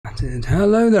started.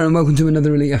 Hello there and welcome to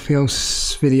another Elite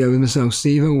FPL video with myself,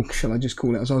 Steve, or shall I just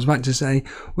call it as I was about to say,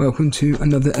 welcome to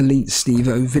another Elite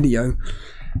Stevo video.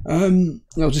 I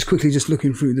was just quickly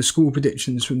looking through the score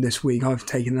predictions from this week. I've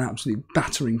taken an absolute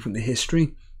battering from the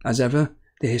history. As ever,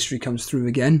 the history comes through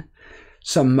again.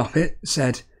 Some muppet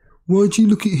said, "Why'd you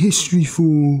look at history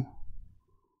for?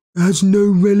 It has no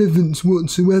relevance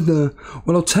whatsoever."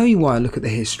 Well, I'll tell you why I look at the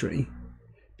history.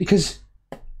 Because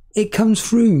it comes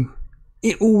through.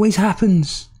 It always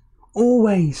happens.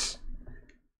 Always.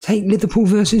 Take Liverpool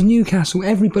versus Newcastle.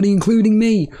 Everybody, including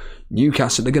me.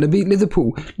 Newcastle are going to beat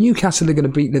Liverpool. Newcastle are going to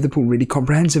beat Liverpool really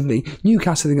comprehensively.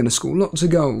 Newcastle are going to score lots of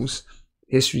goals.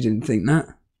 History didn't think that.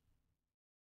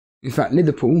 In fact,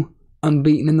 Liverpool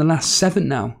unbeaten in the last 7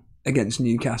 now against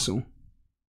Newcastle.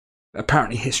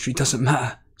 Apparently history doesn't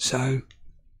matter. So,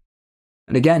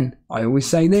 and again, I always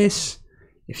say this.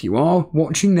 If you are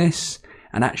watching this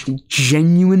and actually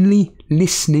genuinely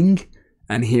listening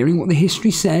and hearing what the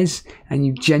history says, and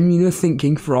you genuinely are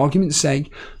thinking, for argument's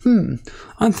sake,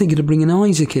 I'm thinking of bringing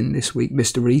Isaac in this week,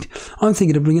 Mr. Reed. I'm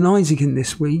thinking of bringing Isaac in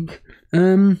this week.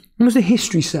 What does the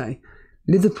history say?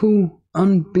 Liverpool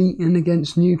unbeaten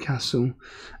against Newcastle.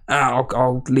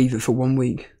 I'll leave it for 1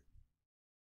 week.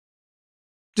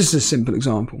 Just a simple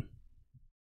example.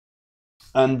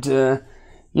 And,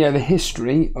 yeah, the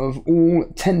history of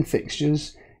all 10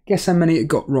 fixtures, guess how many it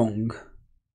got wrong?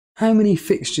 How many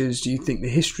fixtures do you think the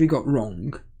history got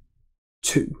wrong?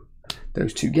 2.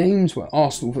 Those 2 games were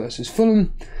Arsenal versus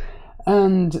Fulham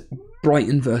and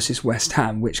Brighton versus West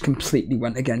Ham, which completely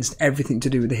went against everything to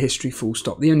do with the history, full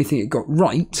stop. The only thing it got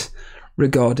right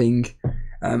regarding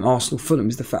Arsenal-Fulham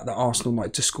is the fact that Arsenal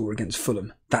like to score against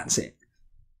Fulham. That's it.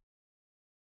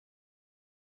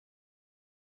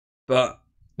 But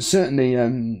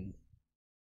certainly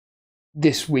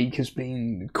this week has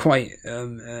been quite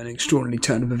an extraordinary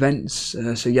turn of events.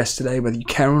 So yesterday, whether you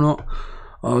care or not,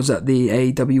 I was at the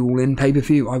AEW All-In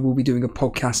pay-per-view. I will be doing a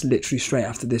podcast literally straight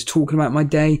after this, talking about my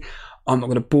day. I'm not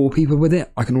going to bore people with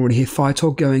it. I can already hear Fire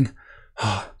Talk going,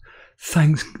 "Oh,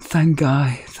 thank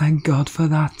God for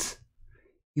that.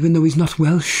 Even though he's not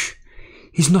Welsh,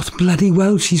 he's not bloody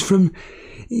Welsh. He's from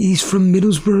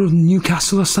Middlesbrough,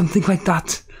 Newcastle, or something like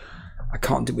that." I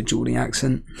can't do a Geordie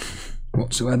accent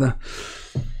whatsoever.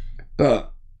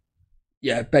 But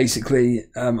yeah, basically,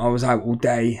 I was out all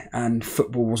day and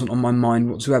football wasn't on my mind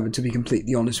whatsoever, to be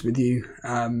completely honest with you.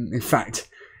 In fact,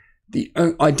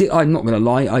 I'm not going to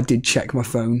lie, I did check my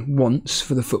phone once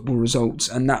for the football results,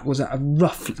 and that was at a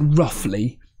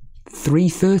roughly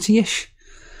 3:30ish.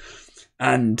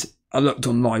 And I looked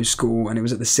on live score and it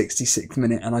was at the 66th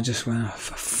minute, and I just went, oh,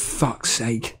 for fuck's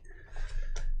sake.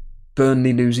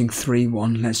 Burnley losing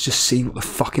 3-1. Let's just see what the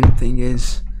fucking thing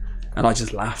is. And I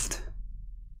just laughed.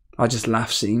 I just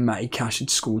laughed seeing Matty Cash had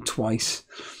scored twice.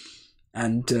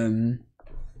 And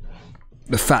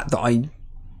the fact that I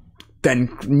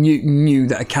then knew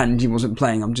that Akanji wasn't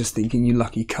playing, I'm just thinking, you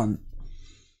lucky cunt.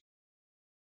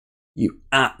 You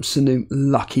absolute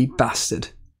lucky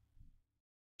bastard.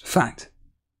 It's a fact.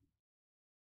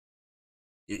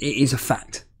 It is a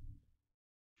fact.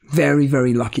 Very,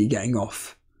 very lucky getting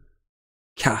off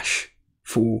Cash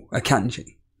for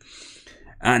Akanji.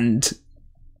 And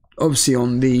obviously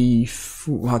on the,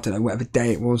 I don't know, whatever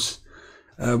day it was,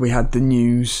 we had the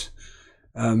news.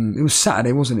 It was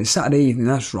Saturday, wasn't it? Saturday evening,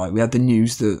 that's right. We had the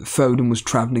news that Foden was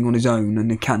travelling on his own and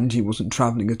Akanji wasn't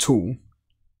travelling at all.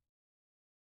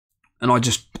 And I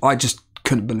just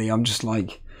couldn't believe. I'm just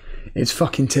like, it's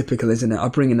fucking typical, isn't it? I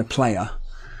bring in a player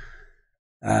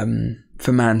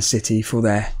for Man City for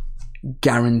their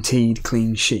guaranteed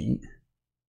clean sheet.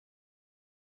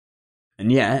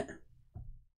 And yet,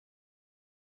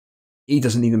 he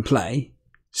doesn't even play.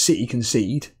 City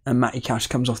concede, and Matty Cash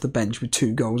comes off the bench with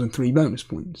 2 goals and 3 bonus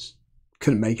points.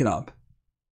 Couldn't make it up.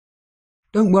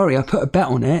 Don't worry, I put a bet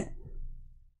on it,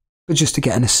 but just to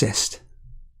get an assist.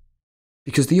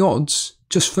 Because the odds,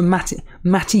 just for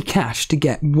Matty Cash to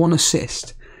get 1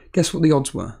 assist, guess what the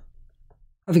odds were?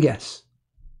 Have a guess.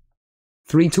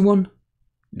 3-1?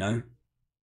 No.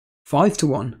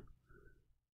 5-1?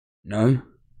 No.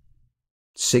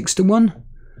 6-1?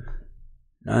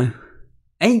 No.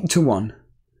 8-1?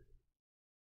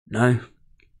 No.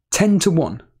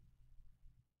 10-1.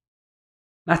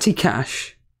 Matty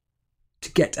Cash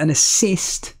to get an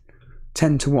assist,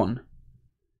 10-1.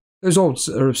 Those odds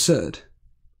are absurd.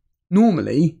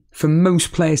 Normally, for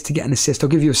most players to get an assist, I'll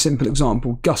give you a simple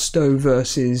example. Gusto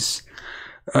versus,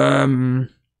 not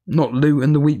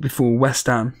Luton the week before, West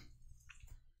Ham.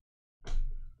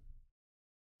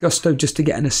 Gusto just to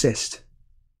get an assist.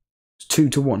 It's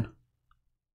 2-1.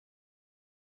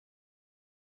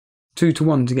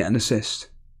 2-1 to get an assist.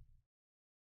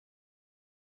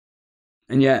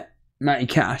 And yet, Matty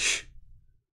Cash,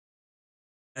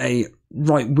 a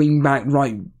right wing back,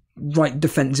 right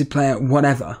defensive player,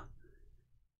 whatever,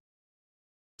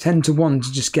 10 to 1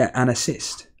 to just get an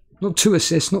assist. Not 2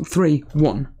 assists, not 3,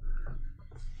 1.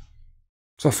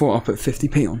 So I thought I'll put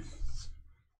 50p on.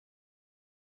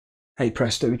 Hey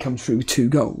presto, he comes through with 2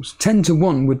 goals. 10 to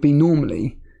 1 would be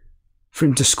normally for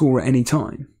him to score at any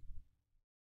time.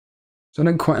 So I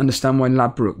don't quite understand why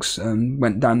Ladbrokes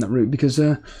went down that route, because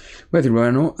whether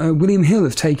or not William Hill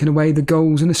have taken away the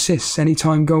goals and assists,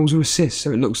 anytime goals or assists,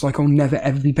 so it looks like I'll never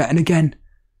ever be betting again.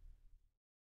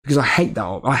 Because I hate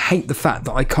that. I hate the fact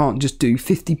that I can't just do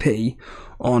 50p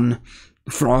on,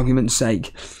 for argument's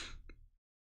sake,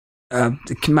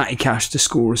 Matty Cash to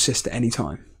score or assist at any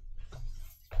time.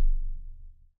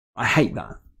 I hate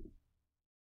that.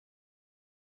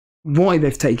 Why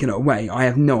they've taken it away, I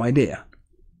have no idea.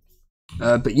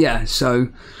 But yeah, so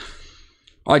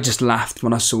I just laughed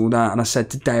when I saw that, and I said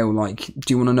to Dale, like,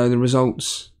 do you want to know the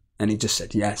results? And he just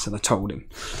said yes, and I told him.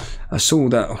 I saw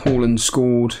that Haaland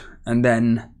scored, and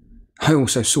then I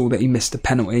also saw that he missed a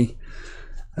penalty.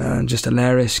 Just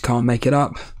hilarious, can't make it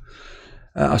up.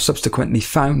 I subsequently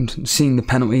seen the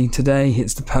penalty today,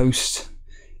 hits the post.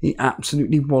 He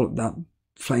absolutely walloped that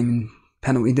flaming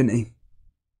penalty, didn't he?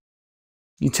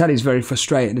 You tell he's very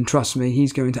frustrated, and trust me,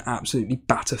 he's going to absolutely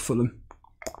batter Fulham.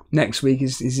 Next week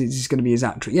is going to be his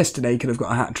hat-trick. Yesterday he could have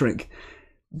got a hat-trick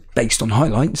based on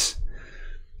highlights.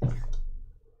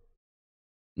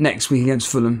 Next week against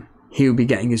Fulham, he'll be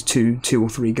getting his 2 or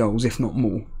 3 goals, if not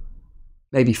more.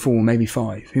 Maybe 4, maybe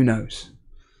 5, who knows.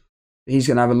 He's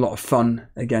going to have a lot of fun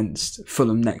against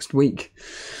Fulham next week.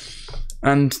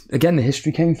 And again, the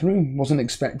history came through. Wasn't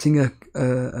expecting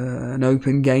an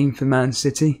open game for Man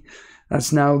City.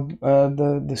 That's now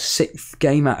the 6th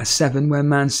game out of 7 where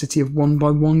Man City have won by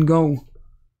 1 goal.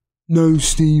 No,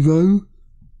 Steve-O.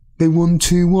 They won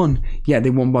 2-1. Yeah, they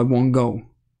won by 1 goal.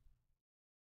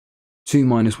 2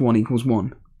 minus 1 equals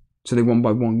 1. So they won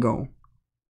by 1 goal.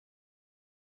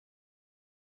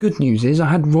 Good news is I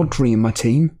had Rodri in my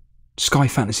team. Sky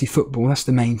Fantasy Football, that's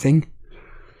the main thing.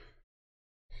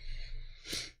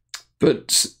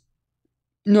 But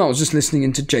no, I was just listening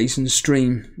into Jason's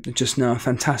stream just now. A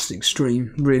fantastic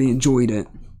stream. Really enjoyed it.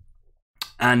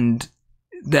 And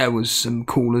there was some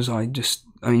callers I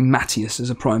mean, Matthias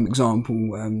as a prime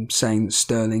example, saying that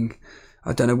Sterling,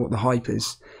 I don't know what the hype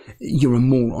is. You're a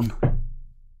moron.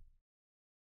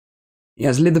 He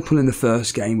has Liverpool in the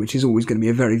first game, which is always going to be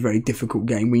a very, very difficult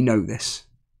game. We know this.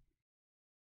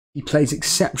 He plays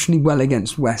exceptionally well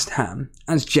against West Ham,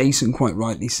 as Jason quite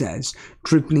rightly says,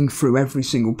 dribbling through every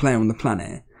single player on the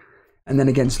planet. And then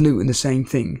against Luton, the same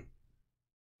thing.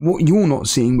 What you're not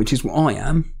seeing, which is what I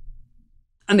am,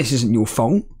 and this isn't your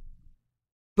fault,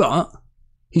 but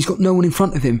he's got no one in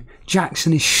front of him.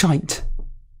 Jackson is shite.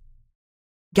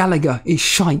 Gallagher is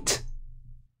shite.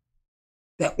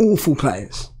 They're awful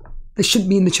players. They shouldn't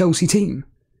be in the Chelsea team.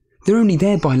 They're only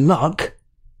there by luck.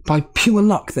 By pure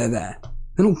luck they're there.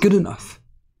 They're not good enough.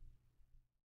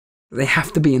 But they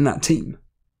have to be in that team.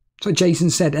 So Jason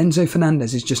said, Enzo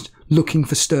Fernandez is just looking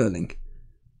for Sterling.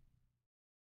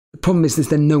 The problem is there's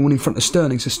then no one in front of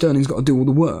Sterling, so Sterling's got to do all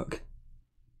the work.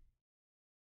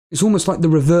 It's almost like the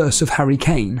reverse of Harry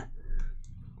Kane,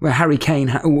 where Harry Kane,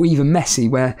 or even Messi,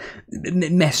 where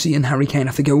Messi and Harry Kane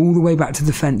have to go all the way back to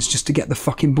defence just to get the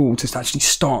fucking ball to actually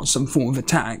start some form of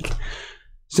attack.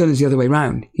 Sterling's the other way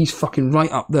round. He's fucking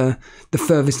right up the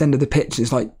furthest end of the pitch.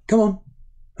 It's like, come on,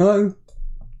 hello,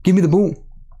 give me the ball.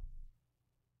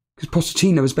 Because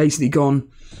Pochettino has basically gone,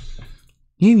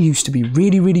 you used to be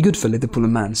really, really good for Liverpool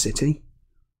and Man City.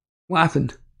 What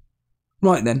happened?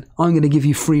 Right then, I'm going to give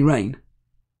you free rein.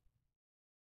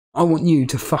 I want you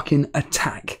to fucking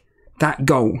attack that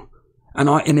goal.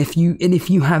 And if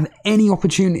you have any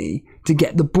opportunity to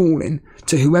get the ball in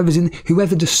to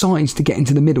whoever decides to get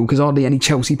into the middle, because hardly any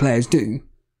Chelsea players do,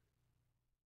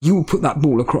 you will put that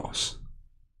ball across.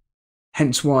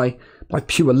 Hence why, by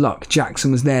pure luck,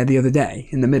 Jackson was there the other day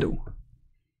in the middle.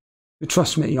 But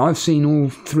trust me, I've seen all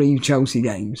 3 Chelsea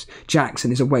games.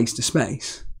 Jackson is a waste of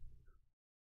space.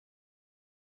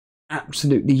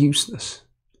 Absolutely useless.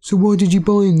 So why did you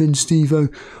buy him then, Steve-O?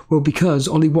 Well, because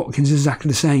Ollie Watkins is exactly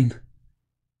the same.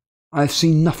 I've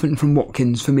seen nothing from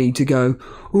Watkins for me to go,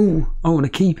 oh, I want to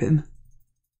keep him.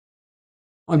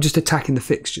 I'm just attacking the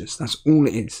fixtures. That's all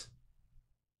it is.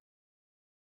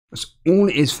 That's all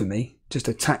it is for me. Just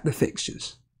attack the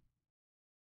fixtures.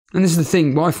 And this is the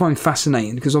thing, what I find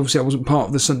fascinating, because obviously I wasn't part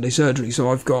of the Sunday surgery, so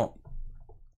I've got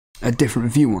a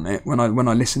different view on it when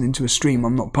I listen into a stream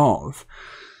I'm not part of.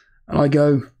 And I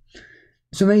go,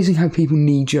 it's amazing how people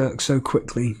knee-jerk so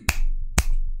quickly.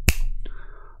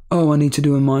 oh, I need to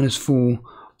do a -4.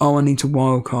 Oh, I need to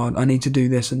wildcard. I need to do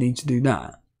this. I need to do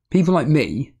that. People like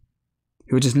me,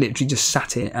 who are just literally just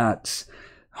sat here at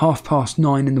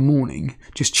 9:30 in the morning,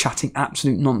 just chatting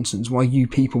absolute nonsense while you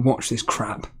people watch this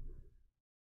crap.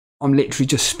 I'm literally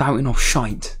just spouting off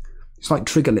shite. It's like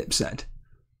Trigger Lip said.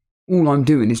 All I'm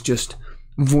doing is just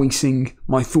voicing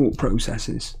my thought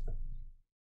processes.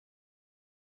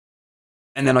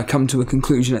 And then I come to a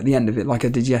conclusion at the end of it, like I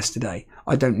did yesterday.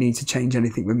 I don't need to change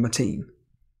anything with my team.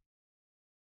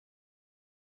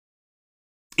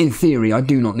 In theory, I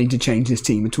do not need to change this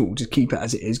team at all. Just keep it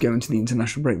as it is, go into the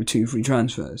international break with 2 free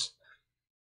transfers.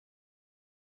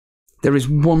 There is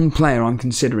one player I'm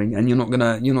considering, and you're not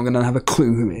gonna have a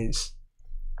clue who it is.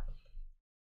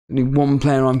 Only one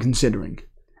player I'm considering,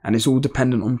 and it's all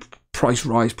dependent on price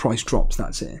rise, price drops.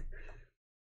 That's it.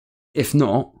 If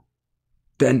not,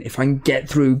 then if I can get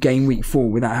through game week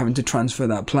 4 without having to transfer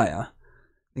that player,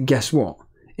 then guess what?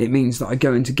 It means that I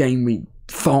go into game week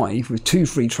 5 with 2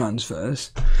 free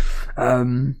transfers,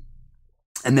 and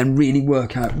then really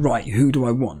work out, right, who do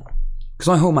I want? Because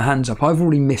I hold my hands up. I've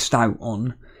already missed out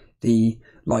on the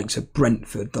likes of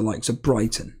Brentford, the likes of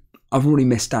Brighton. I've already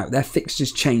missed out. Their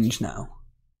fixtures change now.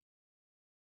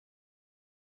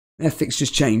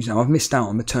 I've missed out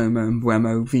on Matoma and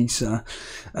Buemo, Visa,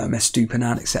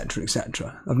 Estupiñán, etc.,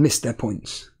 etc. I've missed their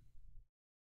points.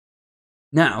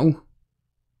 Now,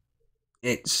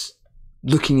 it's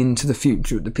looking into the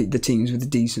future at the teams with the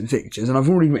decent fixtures, and I've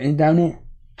already written it down here.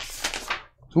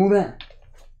 It's all there.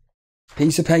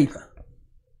 Piece of paper.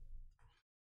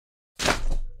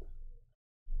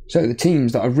 So the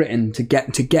teams that I've written to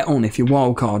get on, if you're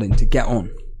wildcarding, to get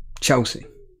on. Chelsea.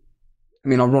 I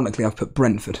mean, ironically, I've put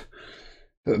Brentford.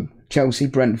 But Chelsea,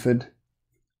 Brentford,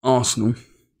 Arsenal,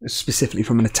 specifically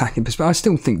from an attacking perspective. I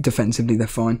still think defensively they're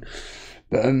fine.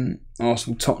 But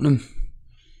Arsenal, Tottenham,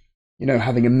 you know,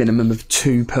 having a minimum of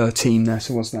 2 per team there.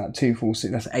 So what's that? 2, 4,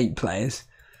 6. That's 8 players.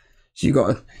 So you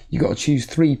got to choose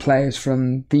 3 players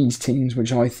from these teams,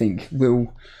 which I think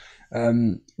will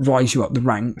rise you up the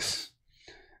ranks.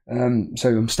 So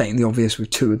I'm stating the obvious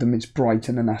with 2 of them. It's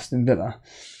Brighton and Aston Villa.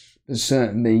 But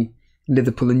certainly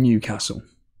Liverpool and Newcastle.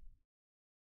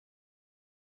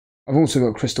 I've also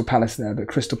got Crystal Palace there, but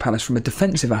Crystal Palace from a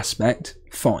defensive aspect,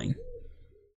 fine.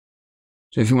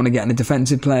 So if you want to get in a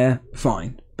defensive player,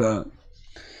 fine. But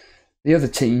the other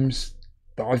teams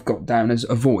that I've got down as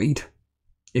avoid,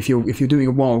 if you're doing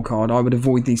a wild card, I would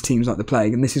avoid these teams like the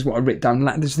plague. And this is what I wrote down.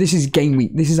 This is game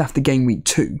week. This is after game week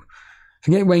 2.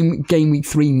 Forget game week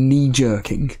 3 knee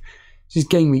jerking. This is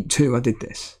game week 2. I did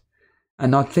this,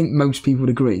 and I think most people would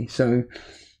agree. So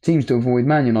teams to avoid: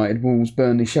 Man United, Wolves,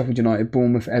 Burnley, Sheffield United,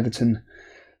 Bournemouth, Everton,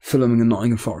 Fulham, and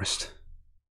Nottingham Forest.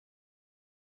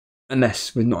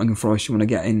 Unless with Nottingham Forest you want to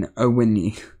get in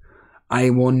Owinyi,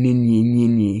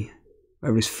 Iwoninyi,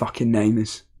 whatever his fucking name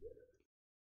is.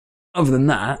 Other than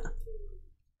that,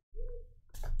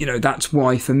 you know, that's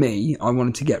why for me I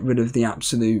wanted to get rid of the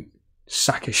absolute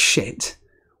sack of shit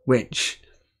which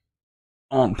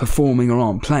aren't performing or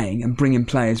aren't playing, and bring in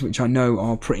players which I know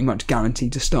are pretty much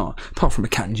guaranteed to start, apart from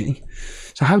Akanji.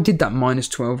 So how did that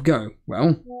 -12 go?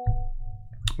 Well,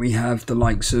 we have the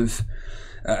likes of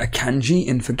Akanji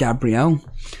in for Gabriel.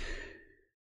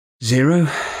 0,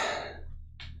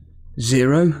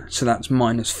 0, so that's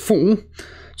 -4.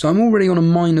 So I'm already on a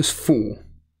 -4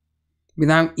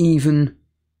 without even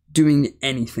doing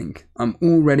anything. I'm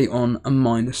already on a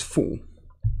 -4.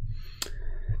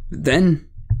 But then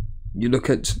you look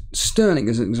at Sterling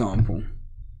as an example,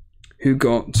 who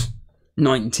got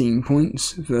 19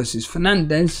 points versus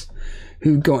Fernandes,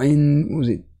 who got in, what was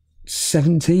it,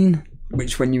 17,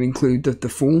 which when you include the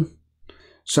 4.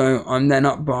 So I'm then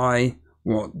up by,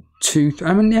 what, 2,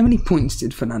 how many points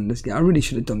did Fernandes get? I really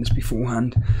should have done this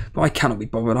beforehand, but I cannot be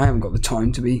bothered. I haven't got the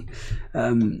time to be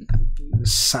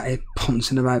sat here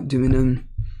poncing about doing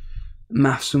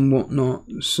maths and whatnot.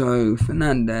 So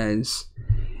Fernandes,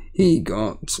 he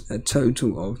got a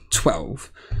total of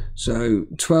 12. So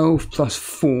 12 plus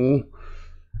 4.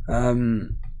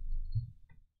 So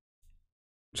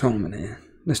hold on a minute here.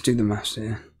 Let's do the maths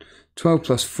here. 12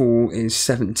 plus 4 is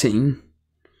 17.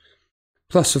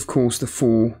 Plus, of course, the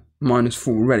 4 minus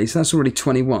 4 already. So that's already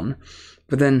 21.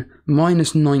 But then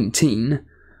minus 19,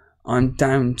 I'm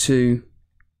down to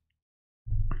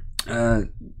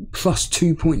plus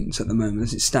 2 points at the moment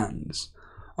as it stands.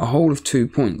 A whole of 2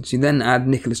 points. You then add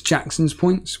Nicholas Jackson's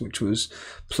points, which was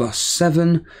plus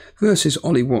 7, versus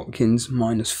Ollie Watkins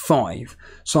minus 5.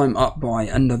 So I'm up by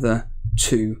another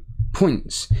 2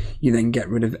 points. You then get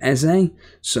rid of Eze,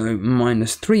 so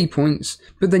minus 3 points.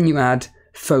 But then you add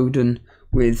Foden,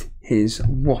 with his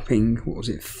whopping, what was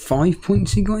it, 5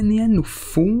 points he got in the end, or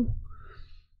 4?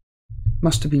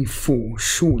 Must have been 4,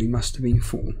 surely must have been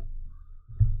 4.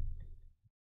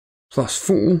 Plus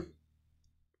 4.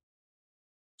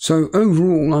 So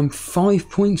overall, I'm 5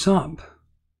 points up.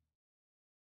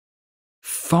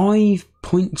 5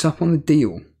 points up on the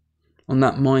deal on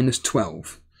that minus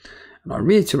 12. And I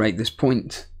reiterate this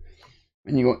point,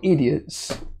 when you got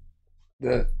idiots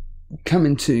that come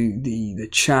into the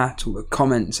chat or the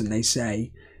comments and they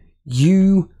say,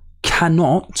 you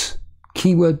cannot,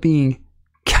 keyword being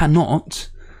cannot,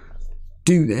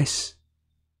 do this,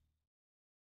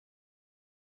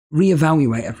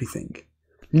 reevaluate everything.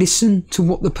 Listen to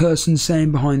what the person's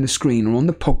saying behind the screen or on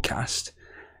the podcast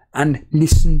and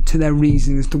listen to their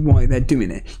reasoning as to why they're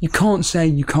doing it. You can't say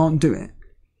you can't do it.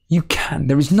 You can.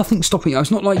 There is nothing stopping you.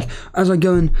 It's not like as I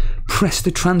go and press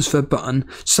the transfer button,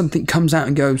 something comes out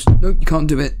and goes, nope, you can't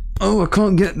do it. Oh, I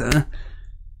can't get there.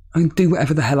 I can do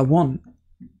whatever the hell I want.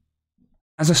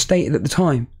 As I stated at the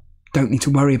time, don't need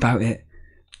to worry about it.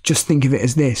 Just think of it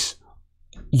as this.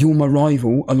 You're my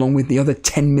rival along with the other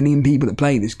 10 million people that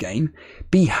play this game.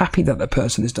 Be happy that that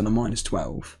person has done a minus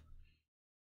 12.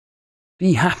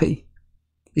 Be happy.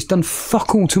 It's done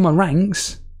fuck all to my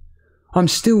ranks. I'm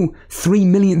still 3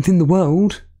 millionth in the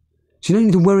world. So you don't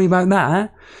need to worry about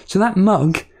that. So that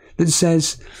mug that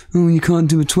says, oh, you can't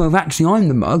do a 12. Actually, I'm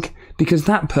the mug because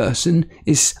that person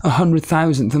is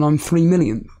 100,000th and I'm 3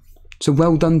 millionth. So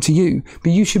well done to you.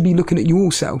 But you should be looking at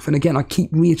yourself. And again, I keep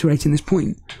reiterating this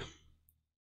point.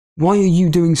 Why are you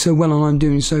doing so well and I'm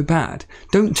doing so bad?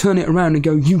 Don't turn it around and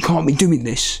go, you can't be doing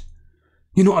this.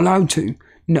 You're not allowed to.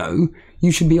 No,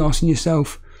 you should be asking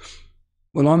yourself,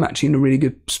 well, I'm actually in a really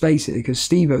good space here because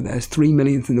Steve-O there's 3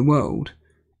 millionth in the world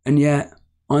and yet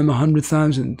I'm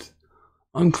 100,000th.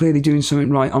 I'm clearly doing something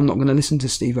right. I'm not going to listen to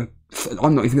Steve-O.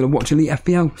 I'm not even going to watch Elite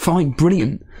FPL. Fine,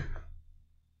 brilliant.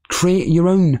 Create your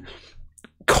own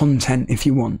content if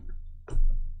you want.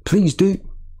 Please do.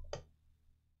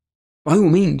 By all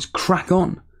means, crack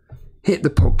on. Hit the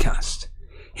podcast.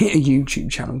 Hit a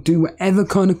YouTube channel. Do whatever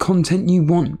kind of content you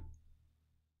want.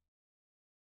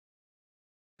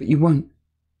 But you won't.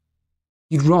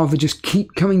 You'd rather just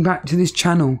keep coming back to this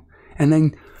channel and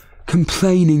then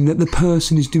complaining that the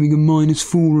person is doing a minus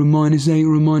 4 or a minus 8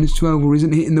 or a minus 12 or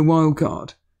isn't hitting the wild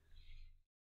card.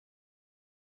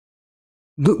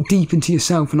 Look deep into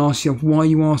yourself and ask yourself, why are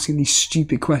you asking these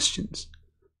stupid questions?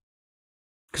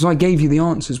 Because I gave you the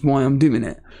answers why I'm doing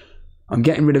it. I'm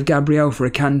getting rid of Gabriel for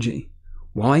Akanji.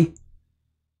 Why?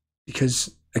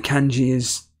 Because Akanji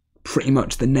is pretty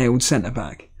much the nailed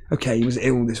centre-back. Okay, he was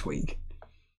ill this week.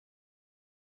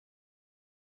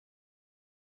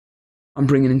 I'm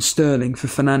bringing in Sterling for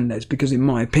Fernandes because, in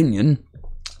my opinion,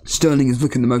 Sterling is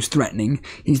looking the most threatening.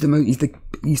 He's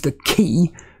the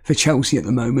key for Chelsea at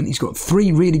the moment. He's got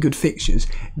 3 really good fixtures.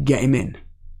 Get him in.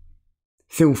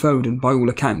 Phil Foden, by all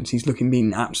accounts, he's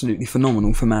being absolutely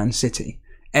phenomenal for Man City.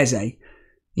 Eze,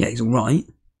 yeah, he's all right.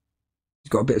 He's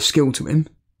got a bit of skill to him.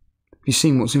 Have you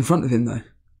seen what's in front of him though?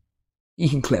 He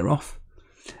can clear off.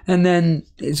 And then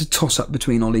it's a toss-up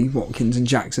between Ollie, Watkins and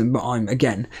Jackson. But I'm,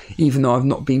 again, even though I've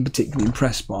not been particularly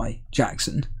impressed by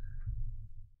Jackson,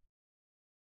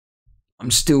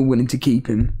 I'm still willing to keep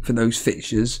him for those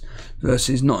fixtures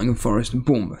versus Nottingham Forest and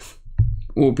Bournemouth.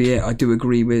 Albeit, I do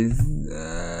agree with,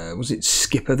 was it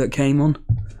Skipper that came on?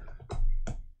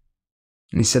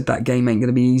 And he said that game ain't going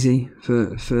to be easy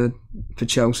for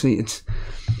Chelsea. It's,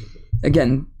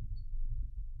 again,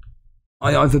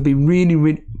 I either be really,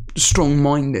 really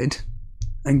strong-minded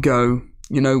and go,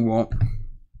 you know what,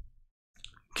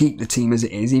 keep the team as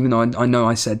it is, even though I know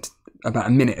I said about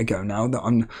a minute ago now that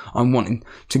I'm wanting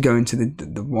to go into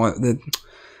the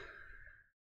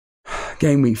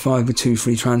game week 5 with 2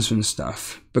 free transfer and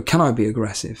stuff. But can I be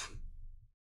aggressive?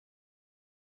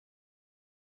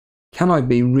 Can I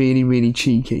be really, really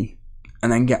cheeky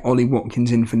and then get Ollie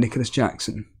Watkins in for Nicholas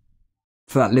Jackson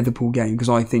for that Liverpool game? Because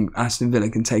I think Aston Villa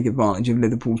can take advantage of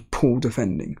Liverpool's poor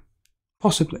defending.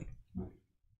 Possibly.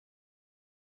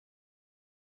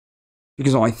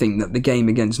 Because I think that the game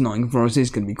against Nottingham Forest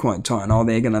is going to be quite tight. And are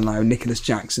they going to allow Nicholas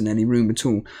Jackson any room at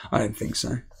all? I don't think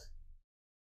so.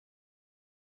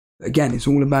 Again, it's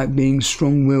all about being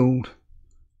strong-willed.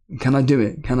 Can I do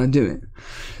it? Can I do it?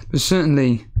 But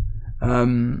certainly,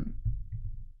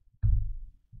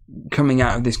 coming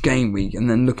out of this game week and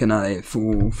then looking at it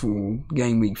for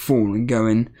game week 4 and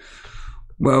going,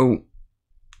 well,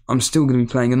 I'm still going to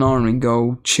be playing Anara in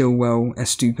goal, Chilwell,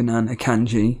 Estupinan,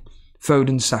 Akanji,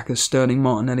 Foden, Saka, Sterling,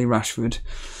 Martinelli, Rashford,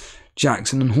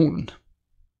 Jackson and Haaland.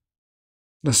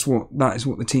 That is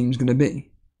what the team's going to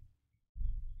be.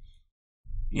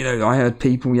 you know, I heard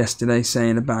people yesterday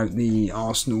saying about the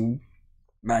Arsenal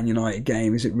Man United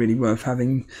game, is it really worth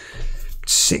having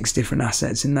 6 different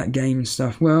assets in that game and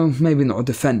stuff? Well, maybe not a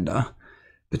defender,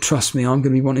 but trust me, I'm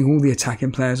going to be wanting all the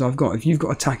attacking players I've got. If you've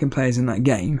got attacking players in that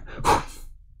game,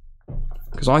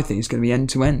 because I think it's going to be end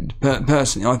to end.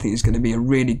 Personally, I think it's going to be a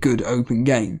really good open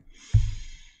game.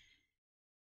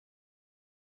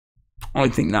 I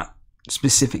think that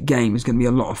specific game is going to be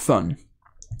a lot of fun.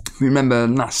 Remember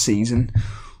last season,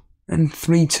 and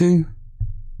 3-2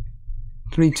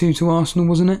 to Arsenal,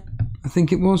 wasn't it? I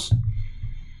think it was.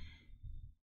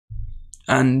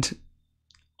 And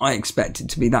I expect it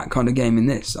to be that kind of game in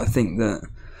this. I think that,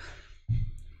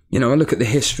 you know, I look at the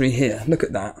history here. Look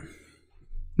at that.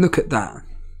 Look at that.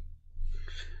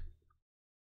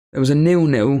 There was a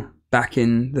 0-0 back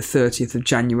in the 30th of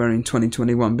January in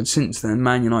 2021, but since then,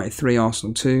 Man United 3,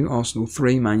 Arsenal 2, Arsenal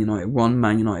 3, Man United 1,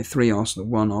 Man United 3, Arsenal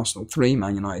 1, Arsenal 3,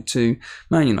 Man United 2,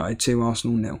 Man United 2,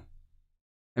 Arsenal 0.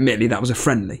 Admittedly, that was a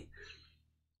friendly,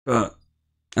 and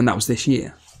that was this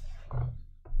year.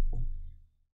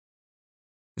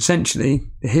 Essentially,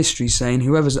 the history's saying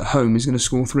whoever's at home is going to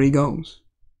score 3 goals.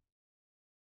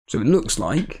 So it looks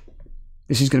like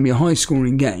this is going to be a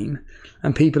high-scoring game,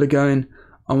 and people are going,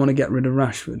 I want to get rid of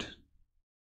Rashford.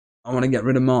 I want to get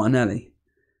rid of Martinelli.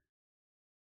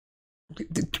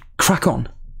 Crack on.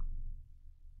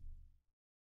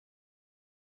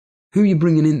 Who are you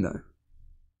bringing in, though?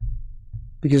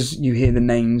 Because you hear the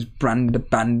names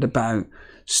branded about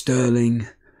Sterling,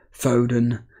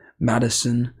 Foden,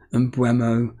 Maddison, and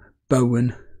Mbeumo,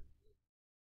 Bowen.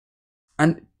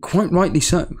 And quite rightly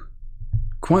so.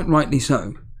 Quite rightly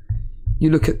so. You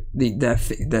look at their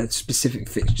specific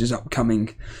fixtures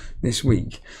upcoming this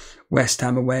week. West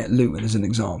Ham away at Luton as an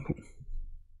example.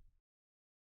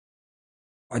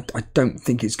 I don't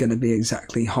think it's going to be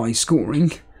exactly high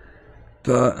scoring,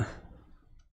 but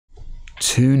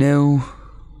 2-0,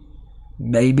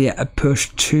 maybe at a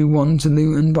push 2-1 to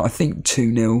Luton, but I think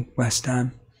 2-0 West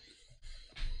Ham.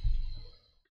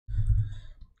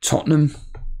 Tottenham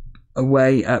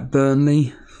away at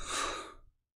Burnley.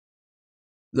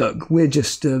 Look, we're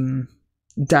just...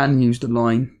 Dan used a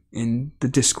line in the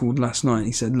Discord last night.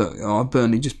 He said, look, our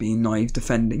Burnley just being naive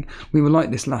defending. We were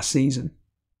like this last season.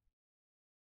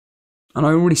 And I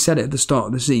already said it at the start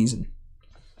of the season.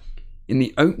 In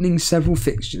the opening several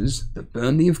fixtures that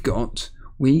Burnley have got,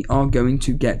 we are going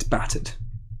to get battered.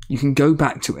 You can go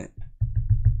back to it.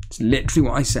 It's literally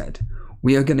what I said.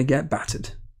 We are going to get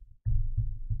battered.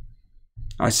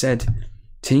 I said,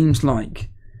 teams like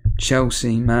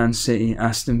Chelsea, Man City,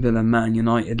 Aston Villa, Man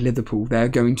United, Liverpool, they're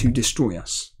going to destroy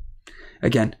us.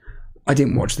 Again, I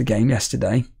didn't watch the game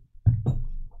yesterday,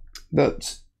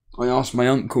 but I asked my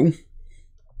uncle.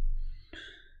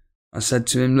 I said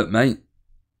to him, look mate,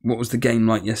 what was the game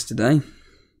like yesterday?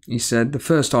 He said, the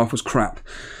first half was crap.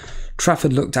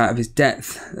 Trafford looked out of his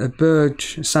depth.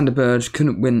 Sander Berge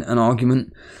couldn't win an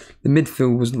argument. The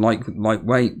midfield was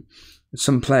lightweight.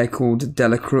 Some player called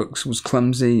Dela Crux was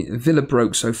clumsy. Villa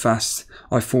broke so fast,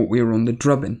 I thought we were on the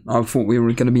drubbing. I thought we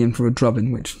were going to be in for a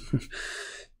drubbing, which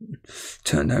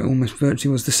turned out almost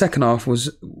virtually was. The second half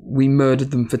was, we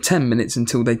murdered them for 10 minutes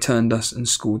until they turned us and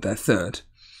scored their third.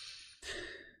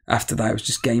 After that, it was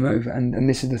just game over. And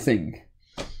this is the thing.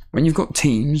 When you've got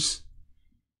teams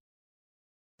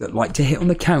that like to hit on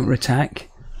the counter-attack,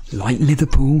 like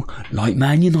Liverpool, like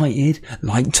Man United,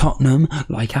 like Tottenham,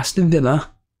 like Aston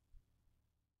Villa,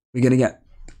 we're going to get,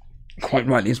 quite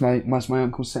rightly, as my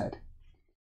uncle said,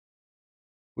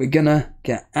 we're going to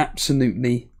get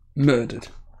absolutely murdered.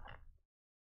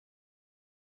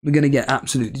 We're going to get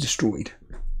absolutely destroyed.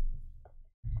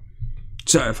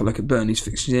 So if I look at Burnley's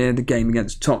fixtures here, the game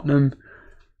against Tottenham,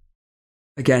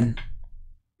 again,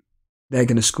 they're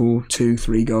going to score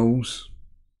 2-3 goals.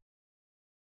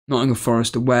 Nottingham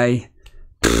Forest away.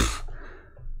 Pfft.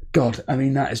 God, I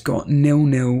mean, that has got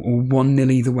 0-0 or 1-0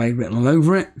 either way written all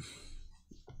over it.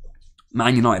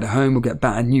 Man United at home will get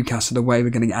battered. Newcastle away, we're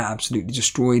going to get absolutely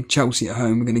destroyed. Chelsea at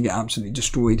home, we're going to get absolutely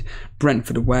destroyed.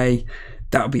 Brentford away,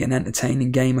 that'll be an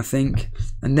entertaining game, I think.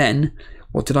 And then,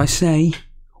 what did I say?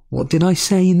 What did I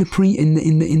say in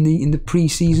the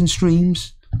pre-season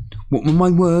streams? What were my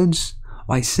words?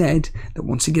 I said that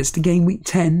once it gets to game week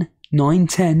 10,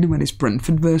 9-10, when it's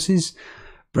Brentford versus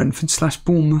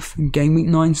Brentford/Bournemouth, and game week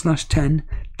 9/10,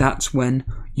 that's when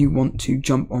you want to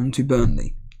jump onto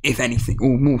Burnley. If anything,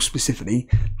 or more specifically,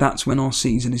 that's when our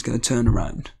season is going to turn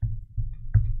around.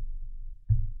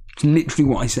 It's literally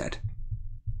what I said.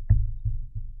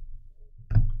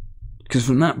 Because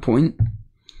from that point,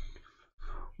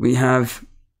 we have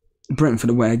Brentford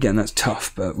away again. That's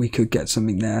tough, but we could get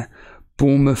something there.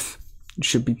 Bournemouth,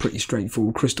 should be pretty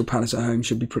straightforward. Crystal Palace at home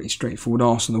should be pretty straightforward.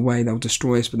 Arsenal away, they'll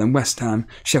destroy us. But then West Ham,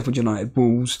 Sheffield United,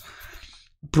 Wolves,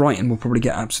 Brighton will probably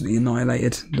get absolutely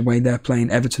annihilated the way they're playing.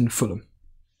 Everton, Fulham.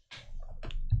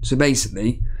 So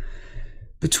basically,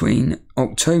 between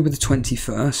October the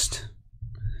 21st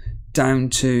down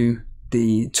to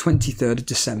the 23rd of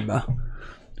December,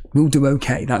 we'll do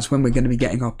okay. That's when we're going to be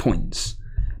getting our points.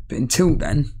 But until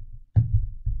then,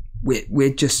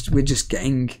 we're just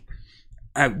getting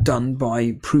outdone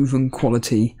by proven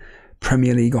quality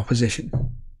Premier League opposition.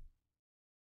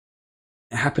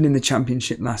 It happened in the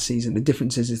Championship last season. The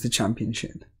difference is the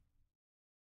Championship.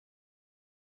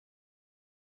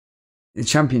 In the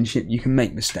Championship, you can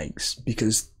make mistakes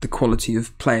because the quality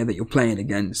of player that you're playing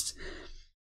against,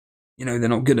 you know, they're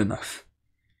not good enough.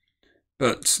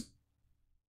 But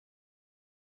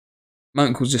my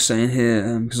uncle's just saying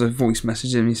here, because I voice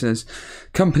messaged him, he says,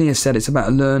 company has said it's about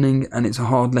a learning and it's a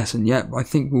hard lesson. Yep, I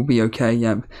think we'll be okay.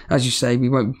 Yep, as you say, we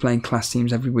won't be playing class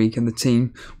teams every week and the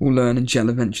team will learn and gel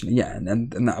eventually. Yeah,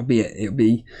 and that'll be it. It'll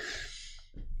be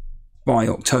by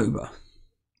October,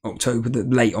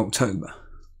 late October.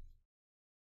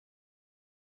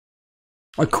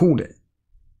 I called it.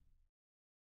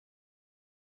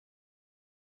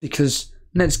 Because,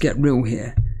 let's get real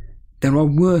here, there are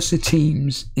worse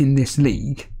teams in this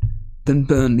league than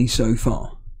Burnley so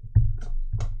far.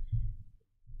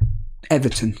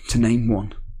 Everton, to name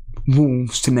one.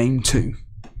 Wolves, to name two.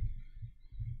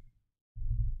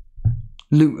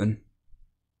 Luton.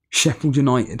 Sheffield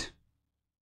United.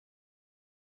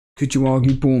 Could you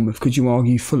argue Bournemouth? Could you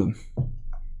argue Fulham?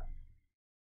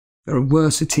 There are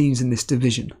worse teams in this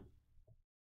division.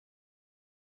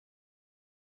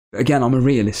 But again, I'm a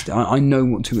realist. I know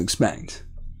what to expect.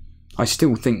 I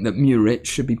still think that Muric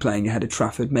should be playing ahead of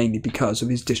Trafford, mainly because of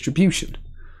his distribution.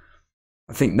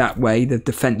 I think that way the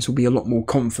defence will be a lot more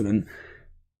confident.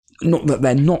 Not that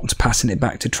they're not passing it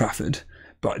back to Trafford,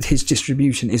 but his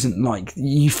distribution isn't like...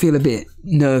 You feel a bit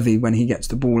nervy when he gets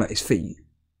the ball at his feet.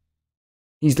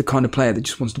 He's the kind of player that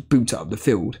just wants to boot up the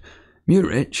field.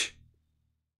 Muric,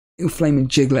 he'll flame and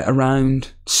jiggle it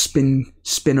around, spin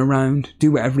around,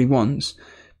 do whatever he wants,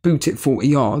 boot it 40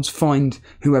 yards, find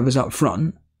whoever's up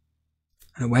front,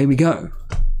 and away we go.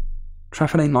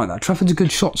 Trafford ain't like that. Trafford's a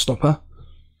good shot stopper.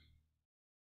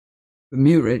 But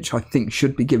Muric, I think,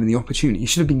 should be given the opportunity. He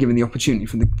should have been given the opportunity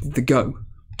from the go,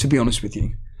 to be honest with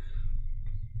you.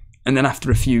 And then after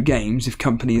a few games, if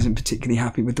company isn't particularly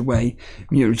happy with the way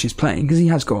Muric is playing, because he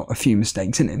has got a few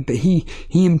mistakes in him, but he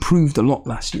improved a lot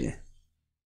last year.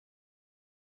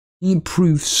 He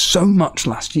improved so much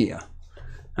last year.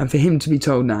 And for him to be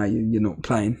told, now you're not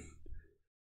playing,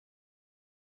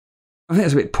 I think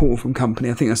that's a bit poor from company.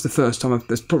 I think that's the first time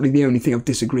that's probably the only thing I've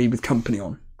disagreed with company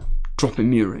on. Dropping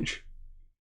Muric.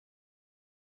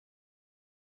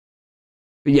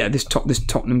 But yeah, this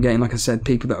Tottenham game, like I said,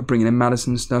 people that are bringing in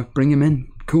Maddison and stuff, bring him in.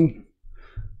 Cool.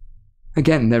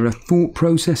 Again, there are thought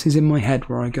processes in my head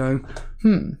where I go,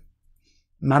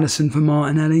 Maddison for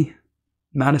Martinelli,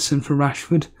 Maddison for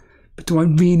Rashford. But do I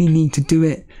really need to do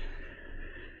it?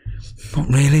 Not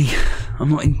really. I'm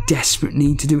not in desperate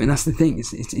need to do it. And that's the thing.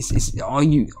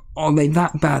 Are they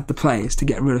that bad, the players, to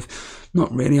get rid of?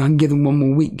 Not really. I can give them one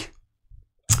more week.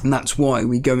 And that's why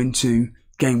we go into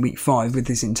game week 5 with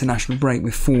this international break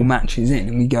with 4 matches in,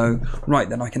 and we go, right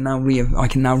then, I can now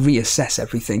reassess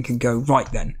everything and go,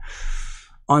 right then,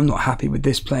 I'm not happy with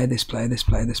this player, this player, this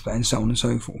player, this player, and so on and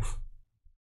so forth.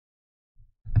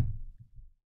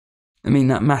 I mean,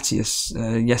 that Matty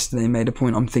yesterday made a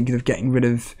point. I'm thinking of getting rid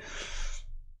of,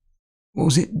 what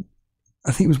was it?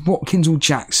 I think it was Watkins or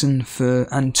Jackson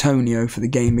for Antonio for the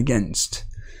game against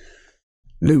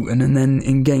Luton. And then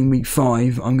in game week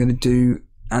 5, I'm going to do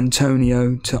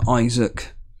Antonio to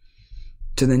Isaac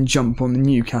to then jump on the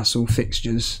Newcastle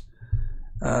fixtures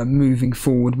moving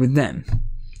forward with them.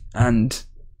 And,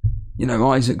 you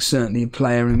know, Isaac's certainly a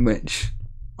player in which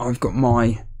I've got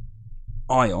my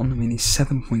eye on. I mean, he's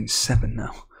 7.7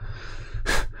 now,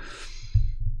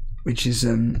 which is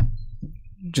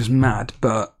just mad.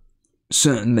 But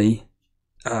certainly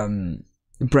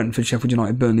Brentford, Sheffield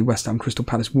United, Burnley, West Ham, Crystal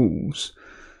Palace, Wolves.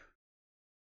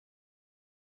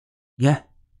 Yeah,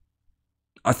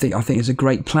 I think it's a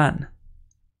great plan.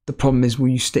 The problem is, will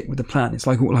you stick with the plan? It's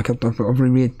like I go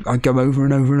over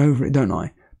and over and over it, don't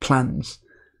I? Plans,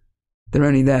 they're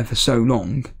only there for so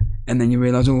long. And then you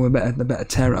realise, oh, I better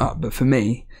tear it up. But for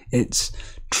me, it's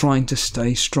trying to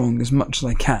stay strong as much as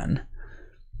I can.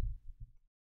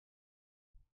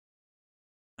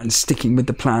 And sticking with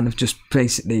the plan of just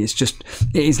basically, it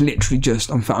is literally just,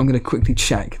 in fact, I'm going to quickly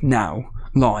check now,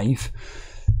 live,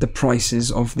 the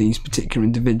prices of these particular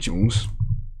individuals.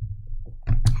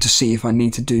 to see if I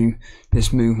need to do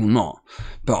this move or not.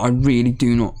 But I really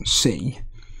do not see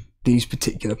these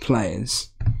particular players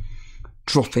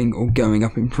dropping or going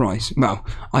up in price. Well,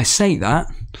 I say that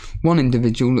one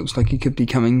individual looks like he could be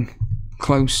coming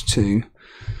close to,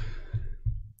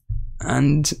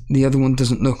 and the other one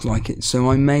doesn't look like it.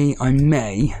 So I may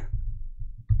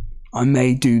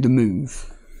do the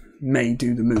move.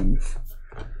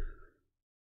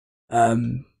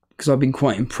 Because I've been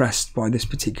quite impressed by this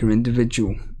particular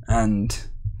individual, and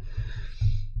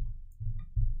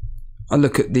I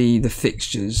look at the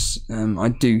fixtures. I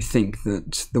do think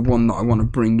that the one that I want to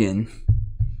bring in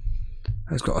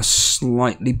has got a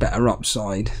slightly better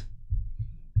upside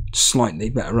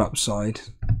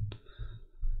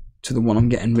to the one I'm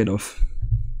getting rid of.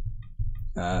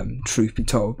 Truth be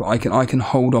told, but I can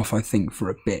hold off, I think, for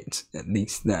a bit at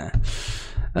least there.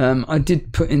 I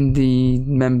did put in the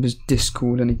members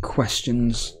Discord any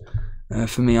questions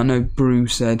for me. I know Brew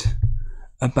said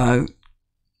about,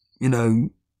 you know,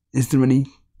 is there any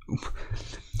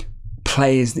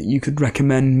players that you could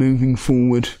recommend moving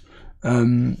forward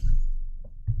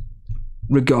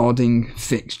regarding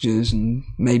fixtures and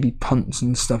maybe punts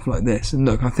and stuff like this. And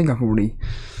look, I think I've already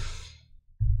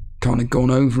kind of gone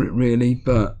over it really,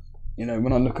 but you know,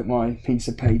 when I look at my piece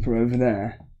of paper over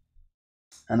there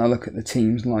and I look at the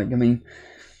teams, like, I mean,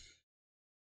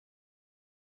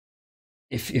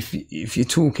 if you're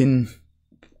talking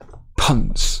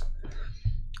punts,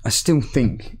 I still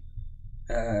think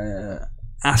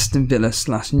Aston Villa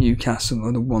 / Newcastle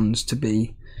are the ones to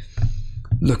be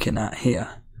looking at here.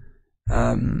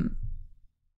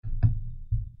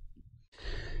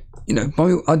 You know,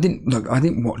 I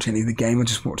didn't watch any of the game. I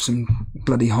just watched some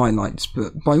bloody highlights.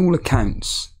 But by all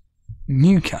accounts,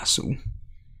 Newcastle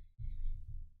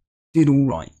did all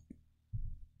right,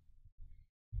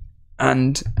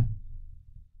 and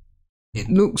it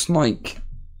looks like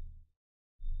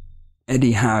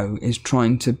Eddie Howe is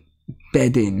trying to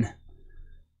bed in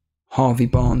Harvey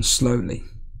Barnes slowly.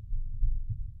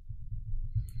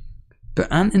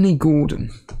 But Anthony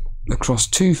Gordon, across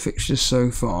 2 fixtures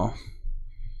so far,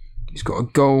 he's got a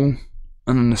goal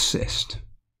and an assist.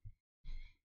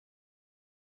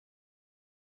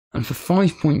 And for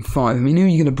 5.5, I mean, who are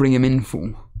you going to bring him in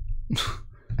for?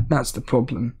 That's the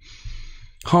problem.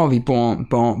 Harvey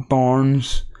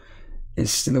Barnes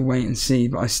is still a wait and see,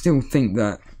 but I still think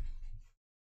that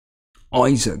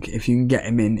Isaac, if you can get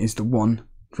him in, is the one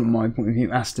from my point of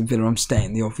view. Aston Villa, I'm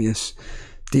stating the obvious.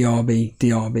 Diaby.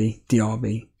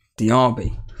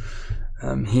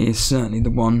 He is certainly the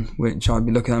one which I'd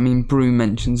be looking at. I mean, Brew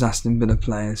mentions Aston Villa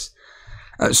players.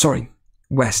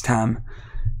 West Ham.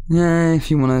 Yeah, if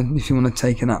you wanna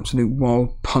take an absolute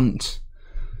wild punt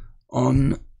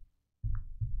on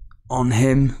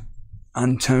him,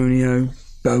 Antonio,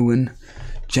 Bowen,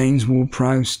 James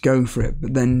Ward-Prowse, go for it.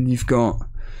 But then you've got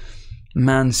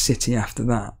Man City after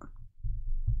that,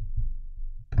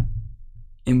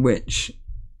 in which,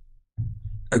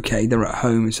 okay, they're at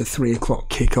home, it's a 3 o'clock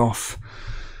kickoff.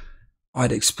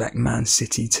 I'd expect Man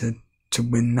City to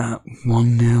win that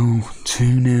 1-0,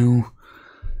 2-0.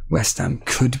 West Ham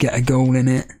could get a goal in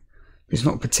it. It's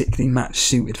not particularly match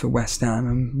suited for West Ham,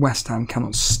 and West Ham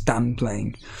cannot stand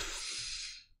playing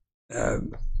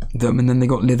them. And then they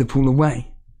got Liverpool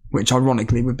away, which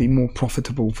ironically would be more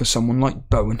profitable for someone like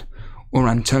Bowen or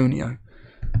Antonio,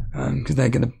 because they're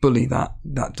going to bully that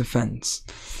defence.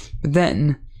 But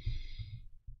then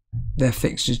their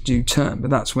fixtures do turn, but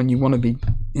that's when you want to be,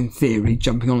 in theory,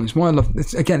 jumping on. It's why I love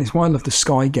this. Again, it's why I love the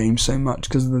Sky game so much,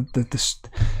 because of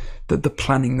the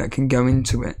planning that can go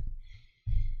into it.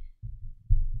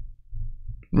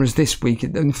 Whereas this week,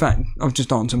 in fact, I've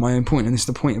just answered my own point, and this is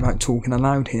the point about talking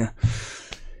aloud here.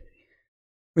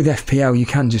 With FPL, you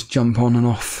can just jump on and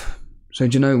off. So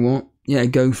do you know what? Yeah,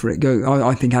 go for it. Go.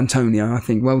 I think Antonio. I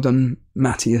think well done,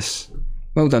 Matthias.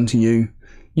 Well done to you.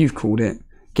 You've called it.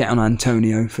 Get on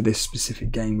Antonio for this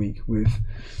specific game week with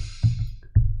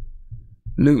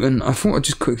Luton. I thought I'd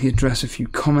just quickly address a few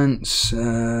comments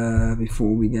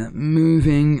before we get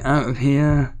moving out of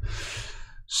here.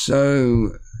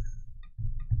 So,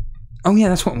 oh yeah,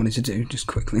 that's what I wanted to do, just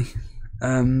quickly.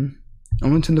 I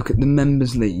wanted to look at the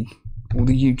Members League, or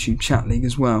the YouTube chat league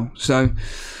as well. So,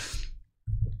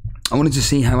 I wanted to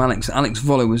see how Alex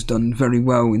Volo has done very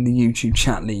well in the YouTube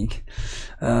chat league.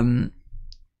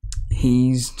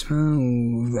 He's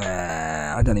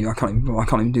there. I don't know. I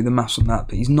can't even do the maths on that.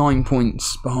 But he's 9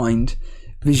 points behind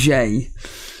Vijay,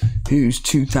 who's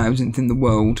 2000th in the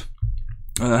world,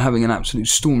 having an absolute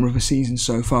stormer of a season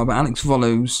so far. But Alex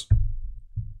Volo's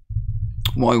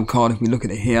wild card, if we look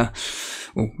at it here,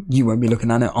 well, you won't be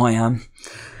looking at it. I am.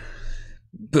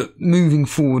 But moving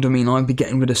forward, I mean, I'd be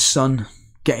getting rid of Son,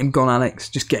 get him gone, Alex,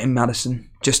 just get him Maddison.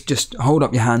 Just hold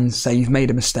up your hands, say you've made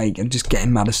a mistake, and just get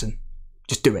him Maddison.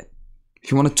 Just do it.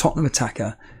 If you want a Tottenham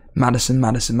attacker, Maddison,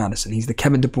 Maddison, Maddison. He's the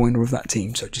Kevin De Bruyne of that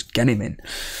team, so just get him in.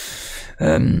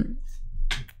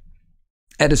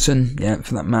 Edison, yeah,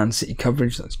 for that Man City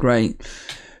coverage, that's great.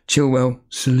 Chilwell,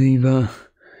 Saliba.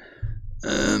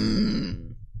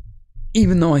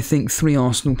 Even though I think 3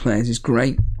 Arsenal players is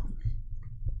great,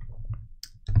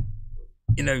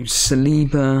 you know,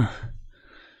 Saliba,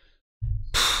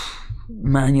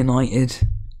 Man United,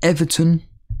 Everton,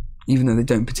 even though they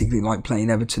don't particularly like playing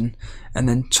Everton, and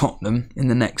then Tottenham in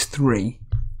the next 3.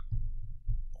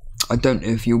 I don't know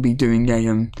if you'll be doing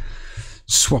a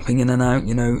swapping in and out,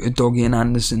 you know, Udogie and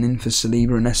Anderson in for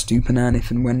Saliba and Estupiñán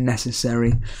if and when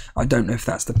necessary. I don't know if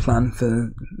that's the plan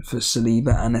for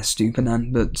Saliba and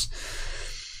Estupiñán, but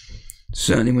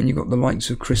certainly when you've got the likes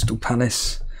of Crystal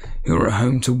Palace who are at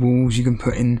home to Wolves, you can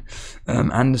put in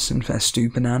Anderson for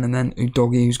Estupiñán, and then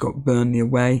Udogie, who's got Burnley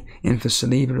away, in for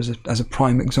Saliba as a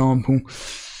prime example.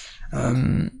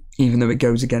 Even though it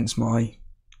goes against my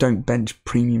don't bench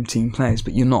premium team players,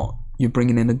 but you're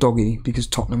bringing in Udogie because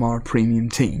Tottenham are a premium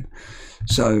team.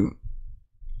 So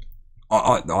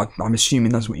I'm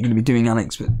assuming that's what you're going to be doing,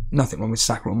 Alex, but nothing wrong with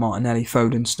Saka or Martinelli.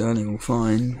 Foden, Sterling all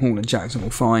fine. Hall and Jackson all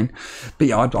fine. But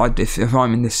yeah, if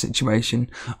I'm in this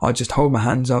situation, I'd just hold my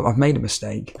hands up. I've made a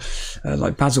mistake.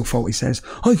 Like Basil Fawlty says,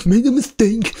 I've made a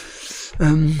mistake.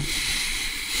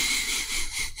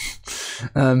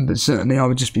 But certainly I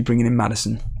would just be bringing in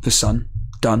Maddison for Son.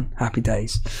 Done. Happy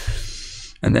days.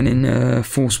 And then in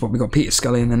 4th spot, we've got Peter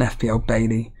Scully and then FPL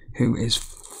Bailey, who is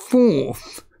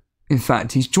 4th. In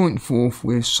fact, he's joint 4th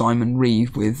with Simon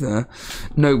Reeve with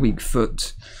No Weak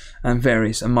Foot and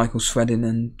Michael Swedin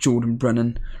and Jordan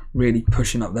Brennan really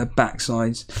pushing up their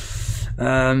backsides.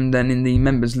 Then in the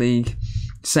Members League,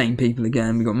 same people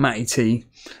again. We've got Matty T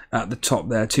at the top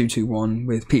there, 2-2-1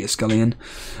 with Peter Scullion,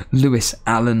 Lewis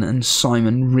Allen and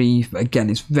Simon Reeve. But again,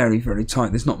 it's very, very tight.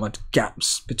 There's not much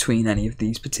gaps between any of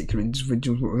these particular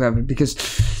individuals, whatever. Because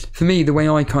for me, the way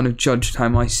I kind of judged how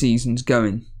my season's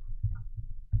going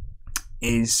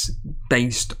is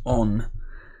based on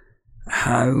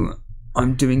how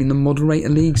I'm doing in the moderator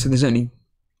league. So there's only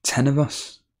 10 of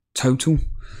us total,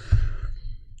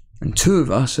 and 2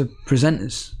 of us are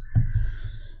presenters.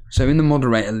 So in the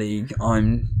moderator league,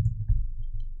 I'm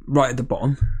right at the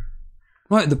bottom.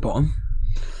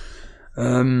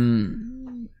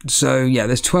 So yeah,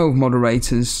 there's 12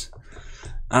 moderators,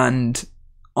 and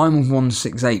I'm on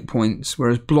 168 points,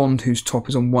 whereas Blonde, who's top,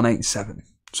 is on 187.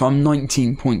 So I'm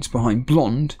 19 points behind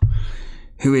Blonde,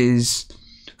 who is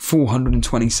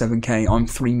 427k, I'm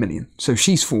 3 million. So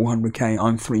she's 400k,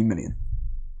 I'm 3 million.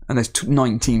 And there's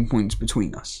 19 points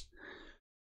between us.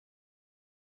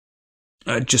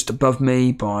 Just above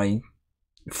me by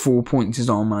 4 points is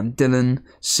our man Dylan,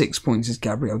 6 points is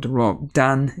Gabriel De Rock,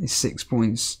 Dan is 6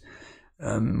 points,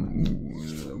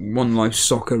 One Life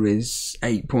Soccer is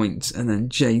 8 points, and then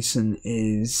Jason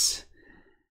is...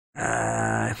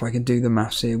 if I can do the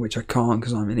maths here, which I can't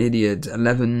because I'm an idiot,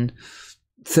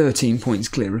 13 points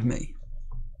clear of me.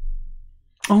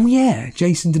 Oh yeah,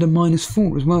 Jason did a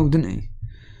 -4 as well, didn't he?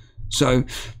 So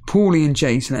Paulie and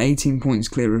Jason are 18 points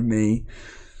clear of me.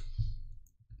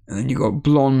 And then you got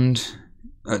Blonde,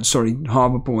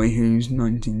 Harbour Boy, who's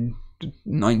 19,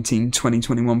 20,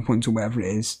 21 points or whatever it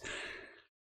is.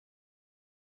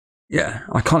 Yeah,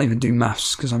 I can't even do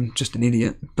maths because I'm just an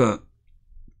idiot, but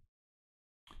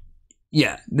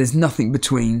yeah, there's nothing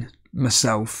between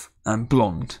myself and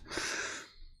Blonde.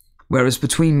 Whereas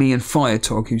between me and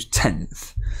Firetog, who's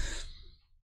 10th,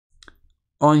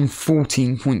 I'm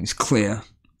 14 points clear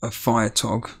of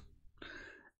Firetog.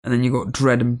 And then you've got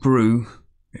Dread and Brew,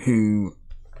 who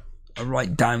are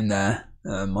right down there.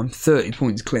 I'm 30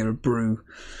 points clear of Brew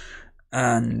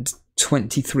and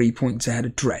 23 points ahead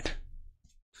of Dread.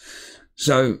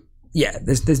 So, yeah,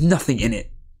 there's nothing in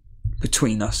it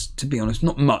between us, to be honest.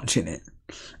 Not much in it.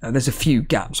 There's a few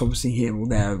gaps, obviously, here or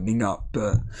there opening up,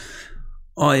 but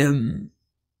I'm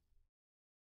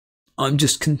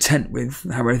just content with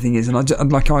how everything is.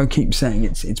 And like I keep saying,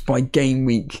 it's by game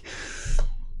week,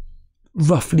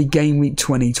 roughly game week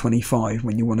 20-25,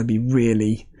 when you want to be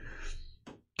really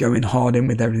going hard in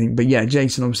with everything. But yeah,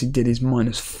 Jason obviously did his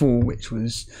 -4, which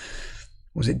was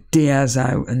it Diaz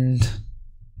out and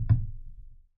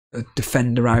a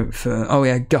defender out for, oh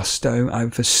yeah, Gusto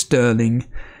out for Sterling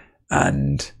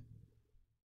and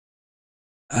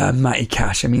Matty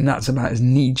Cash. I mean, that's about as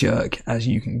knee-jerk as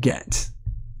you can get.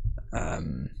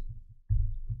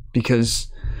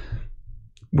 Because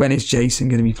when is Jason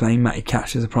going to be playing Matty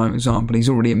Cash as a prime example? He's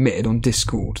already admitted on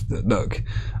Discord that, look,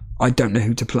 I don't know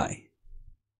who to play.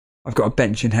 I've got a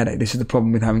benching headache. This is the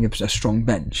problem with having a strong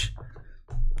bench.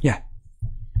 Yeah.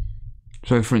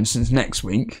 So, for instance, next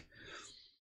week,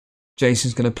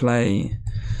 Jason's going to play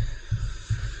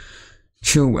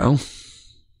Chilwell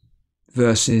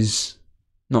versus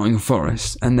Nottingham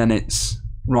Forest, and then it's,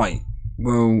 right,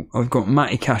 well, I've got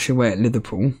Matty Cash away at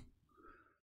Liverpool.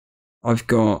 I've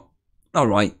got,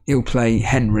 alright, he'll play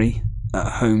Henry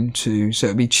at home too, so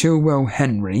it'll be Chilwell,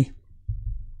 Henry,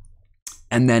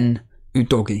 and then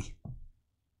Udogie.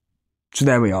 So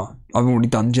there we are. I've already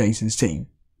done Jason's team.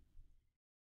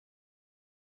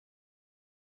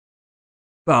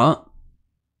 But,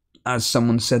 as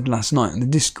someone said last night on the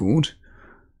Discord,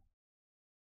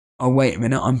 oh, wait a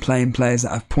minute, I'm playing players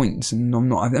that have points and I'm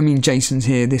not. I mean, Jason's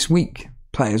here this week,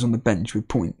 players on the bench with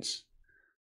points.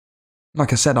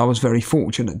 Like I said, I was very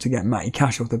fortunate to get Matty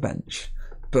Cash off the bench.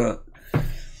 But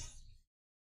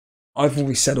I've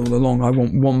always said all along, I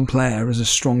want one player as a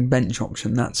strong bench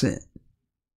option. That's it.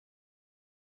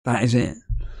 That is it.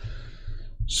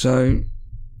 So,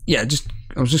 yeah,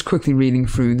 I was just quickly reading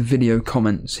through the video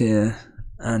comments here.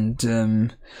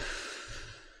 And,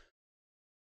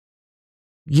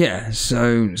 yeah,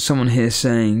 so someone here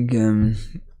saying,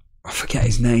 I forget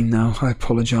his name now, I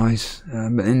apologise, but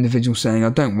an individual saying, I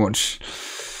don't watch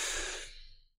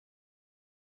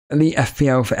Elite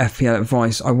FPL for FPL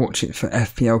advice, I watch it for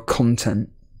FPL content.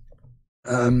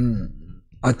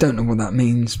 I don't know what that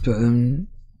means, but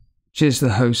cheers to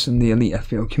the hosts and the Elite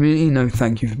FPL community. No,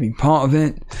 thank you for being part of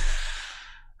it.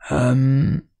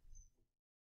 There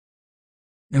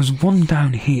was one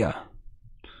down here.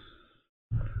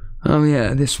 Oh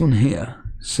yeah, this one here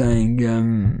saying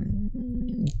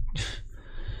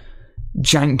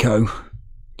Janko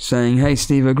saying, "Hey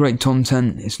Steve, great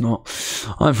content." It's not.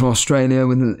 I'm from Australia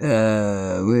with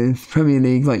Premier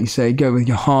League, like you say. Go with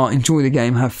your heart, enjoy the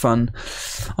game, have fun.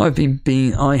 I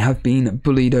have been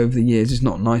bullied over the years. It's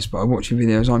not nice, but I watch your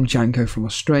videos. I'm Janko from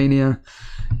Australia.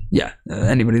 Yeah,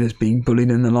 anybody that's being bullied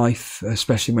in their life,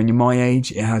 especially when you're my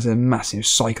age, it has a massive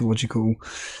psychological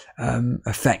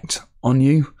effect on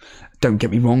you. Don't get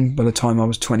me wrong, by the time I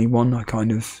was 21, I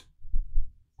kind of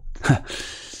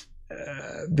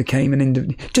became an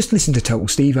individual. Just listen to Total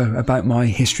Steve-O about my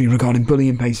history regarding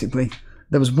bullying, basically.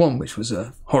 There was one which was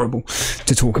horrible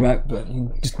to talk about, but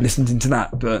just listened into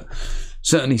that. But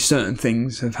certainly certain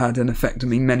things have had an effect on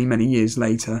me many, many years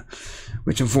later,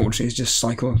 which unfortunately has just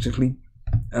psychologically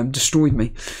destroyed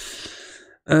me.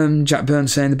 Jack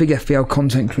Burns saying, the big FPL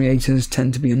content creators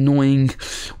tend to be annoying.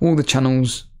 All the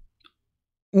channels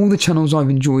I've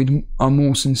enjoyed are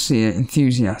more sincere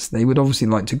enthusiasts. They would obviously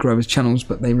like to grow as channels,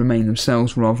 but they remain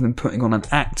themselves rather than putting on an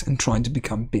act and trying to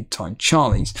become big-time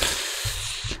Charlies.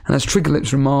 And as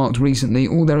Triggerlips remarked recently,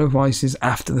 all their advice is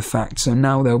after the fact, so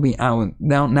now there'll be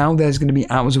now there's going to be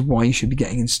hours of why you should be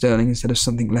getting in Sterling instead of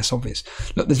something less obvious.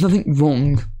 Look, there's nothing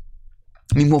wrong.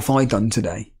 I mean, what have I done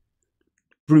today?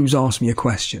 Bruce asked me a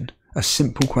question, a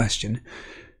simple question.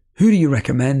 Who do you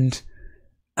recommend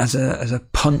as a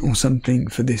punt or something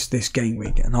for this game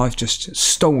week? And I've just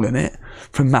stolen it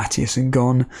from Matthias and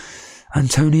gone,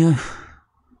 Antonio.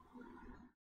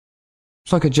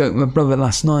 It's like a joke with my brother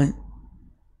last night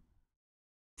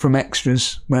from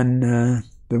Extras when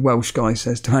the Welsh guy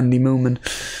says to Andy Millman,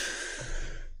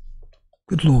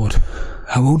 "Good Lord,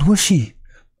 how old was she?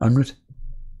 100.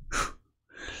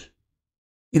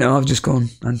 You know, I've just gone,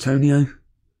 Antonio.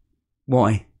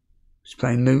 Why? She's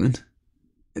playing Luton.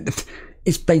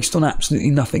 It's based on absolutely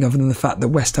nothing other than the fact that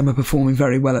West Ham are performing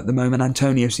very well at the moment.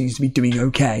 Antonio seems to be doing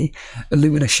okay.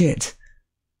 Luton are shit.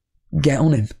 Get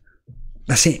on him.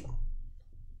 That's it.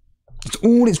 That's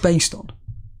all it's based on.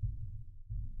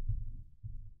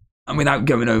 And without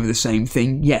going over the same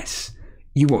thing, yes,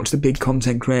 you watch the big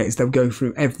content creators, they'll go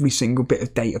through every single bit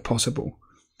of data possible.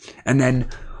 And then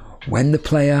when the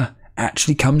player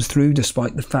actually comes through,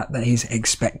 despite the fact that his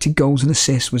expected goals and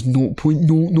assists was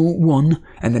 0.001,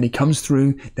 and then he comes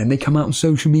through, then they come out on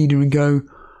social media and go,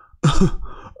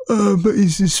 but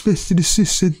his expected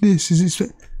assist said this,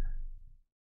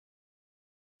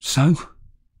 so?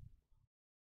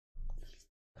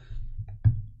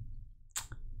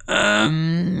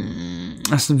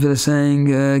 Aston Villa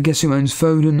saying, guess who owns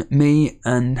Foden? Me.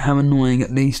 And how annoying,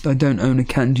 at least I don't own a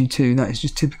Kanji too. That is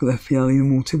just typical FPL.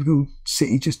 Even more typical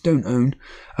City just don't own,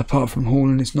 apart from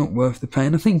Haaland. It's not worth the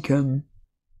pain. I think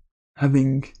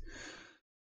having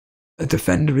a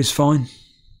defender is fine.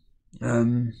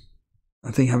 I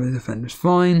think having a defender is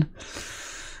fine.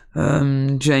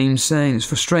 James saying, it's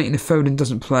frustrating if Foden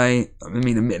doesn't play. I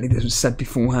mean, admittedly, this was said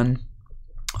beforehand.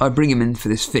 I bring him in for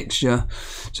this fixture,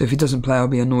 so if he doesn't play, I'll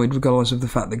be annoyed regardless of the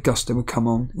fact that Gusto will come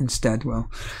on instead. Well,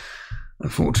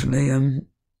 unfortunately,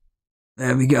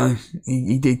 there we go.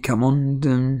 He did come on,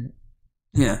 and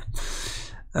yeah.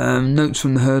 Notes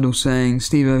from the hurdle saying,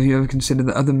 Steve, have you ever considered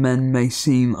that other men may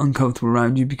seem uncomfortable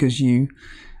around you because you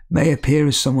may appear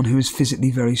as someone who is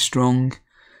physically very strong?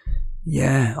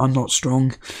 Yeah, I'm not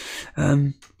strong,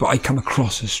 but I come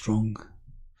across as strong.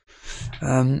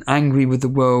 Angry with the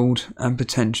world and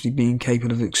potentially being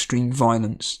capable of extreme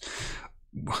violence.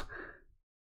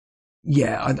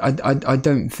 Yeah, I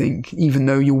don't think, even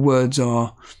though your words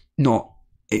are not,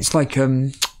 it's like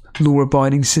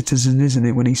law-abiding citizen, isn't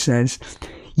it, when he says,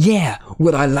 yeah,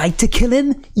 would I like to kill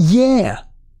him? Yeah.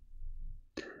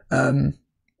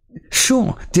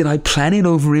 Sure, did I plan it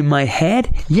over in my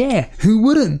head? Yeah, who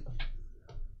wouldn't?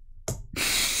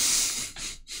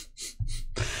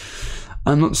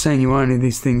 I'm not saying you are any of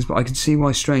these things, but I can see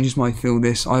why strangers might feel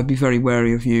this. I'd be very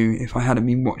wary of you if I hadn't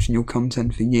been watching your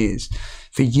content for years.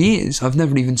 For years? I've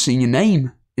never even seen your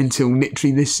name until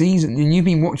literally this season, and you've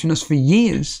been watching us for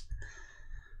years.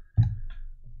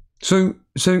 So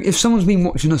if someone's been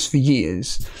watching us for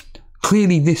years,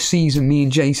 clearly this season me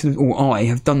and Jason, or I,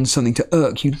 have done something to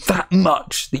irk you that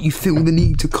much that you feel the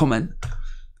need to comment.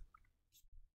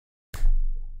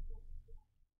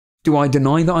 Do I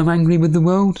deny that I'm angry with the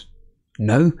world?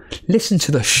 No. Listen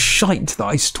to the shite that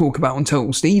I talk about on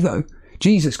Total Stevo.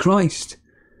 Jesus Christ.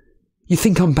 You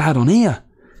think I'm bad on here?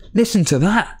 Listen to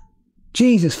that.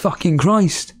 Jesus fucking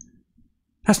Christ.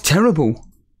 That's terrible.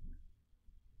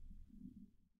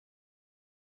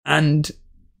 And,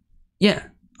 yeah,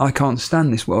 I can't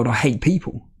stand this world. I hate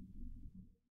people.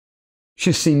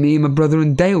 Should have seen me and my brother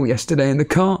and Dale yesterday in the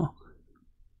car.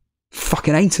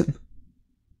 Fucking hate them.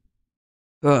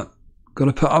 But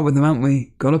gotta put up with them, haven't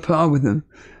we? Gotta put up with them.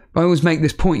 But I always make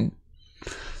this point.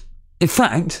 In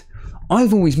fact,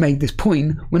 I've always made this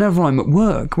point whenever I'm at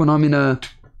work, when I'm in a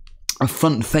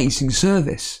front-facing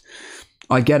service.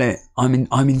 I get it. I'm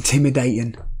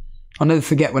intimidating. I'll never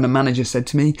forget when a manager said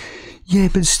to me, yeah,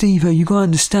 but Steve, you gotta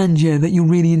understand, yeah, that you're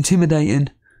really intimidating.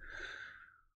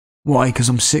 Why? Because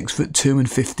I'm 6'2"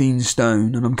 and 15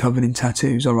 stone and I'm covered in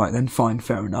tattoos. All right then, fine,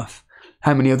 fair enough.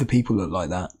 How many other people look like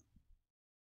that?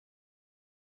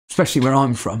 Especially where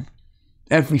I'm from.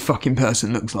 Every fucking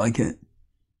person looks like it.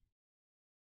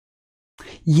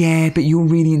 Yeah, but you're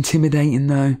really intimidating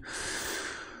though.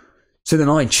 So then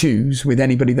I choose, with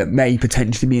anybody that may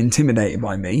potentially be intimidated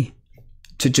by me,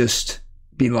 to just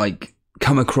be like,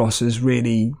 come across as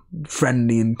really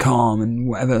friendly and calm and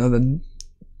whatever other...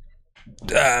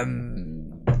 I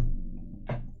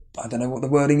don't know what the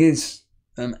wording is.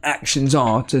 Actions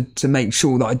are to make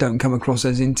sure that I don't come across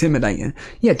as intimidating.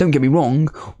 Yeah, don't get me wrong,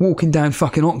 walking down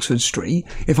fucking Oxford Street,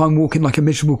 if I'm walking like a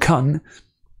miserable cunt,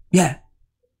 yeah.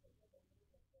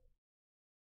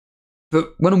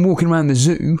 But when I'm walking around the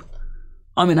zoo,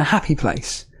 I'm in a happy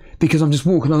place, because I'm just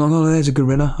walking along, oh, there's a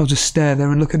gorilla, I'll just stare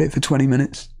there and look at it for 20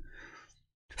 minutes.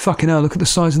 Fucking hell, look at the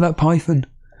size of that python.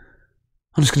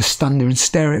 I'm just going to stand there and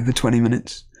stare at it for 20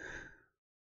 minutes.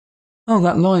 Oh,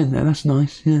 that lion there, that's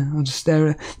nice. Yeah, I'll just stare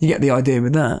at it. You get the idea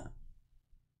with that.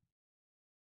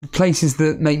 Places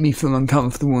that make me feel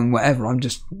uncomfortable and whatever, I'm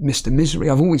just Mr. Misery.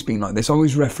 I've always been like this. I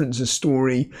always reference a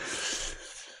story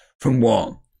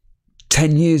from,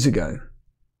 10 years ago.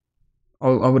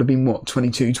 I would have been,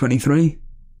 22, 23?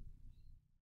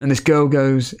 And this girl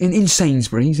goes, in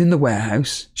Sainsbury's, in the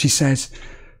warehouse, she says,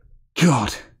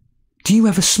 God, do you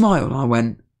ever smile? And I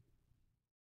went,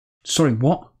 sorry,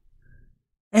 what?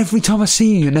 Every time I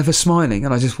see you, you're never smiling.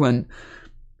 And I just went,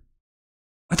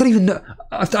 I don't even know.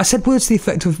 I said words to the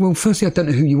effect of, well, firstly, I don't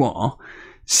know who you are.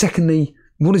 Secondly,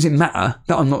 what does it matter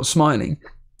that I'm not smiling?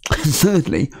 And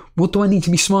thirdly, what do I need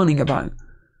to be smiling about?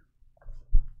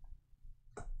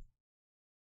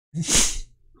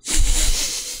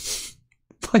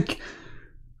 Like,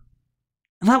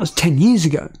 and that was 10 years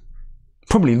ago.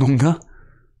 Probably longer.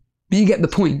 But you get the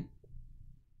point.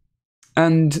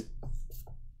 And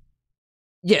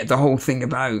yeah, the whole thing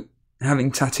about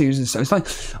having tattoos and stuff. It's like,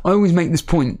 I always make this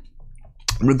point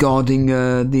regarding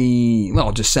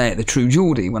I'll just say it, the True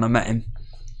Geordie, when I met him.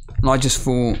 And I just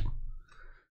thought,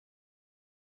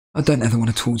 I don't ever want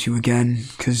to talk to you again,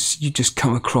 because you just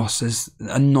come across as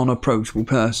a non-approachable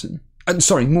person. And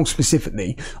sorry, more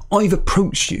specifically, I've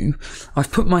approached you,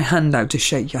 I've put my hand out to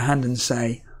shake your hand and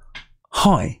say,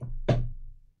 hi.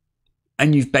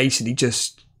 And you've basically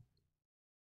just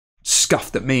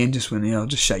scuffed at me and just went, I'll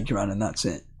just shake your hand and that's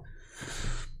it.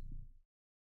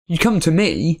 You come to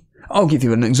me, I'll give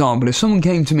you an example. If someone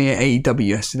came to me at AEW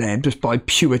yesterday and just by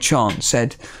pure chance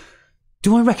said,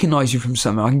 Do I recognise you from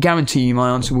somewhere? I can guarantee you my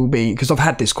answer will be, because I've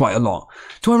had this quite a lot.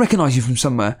 Do I recognise you from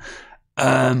somewhere?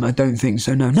 I don't think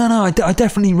so, no. No, I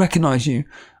definitely recognise you.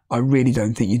 I really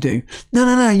don't think you do.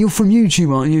 No, you're from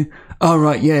YouTube, aren't you? Oh,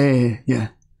 right, yeah.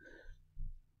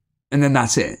 And then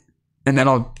that's it. And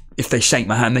then if they shake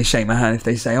my hand, they shake my hand. If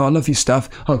they say, oh, I love your stuff.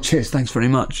 Oh, cheers, thanks very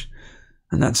much.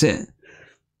 And that's it.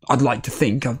 I'd like to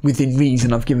think, within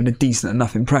reason, I've given a decent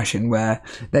enough impression where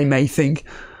they may think,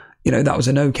 you know, that was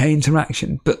an okay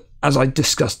interaction. But as I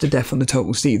discussed to death on the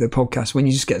Total Steve podcast, when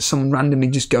you just get someone randomly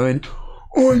just going,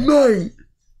 oi, mate.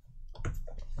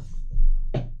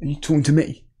 Are you talking to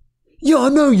me? Yeah, I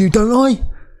know you, don't I?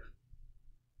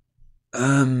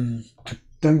 I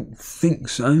don't think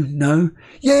so, no.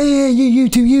 Yeah, you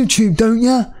do YouTube, don't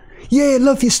ya? Yeah,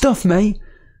 love your stuff, mate.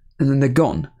 And then they're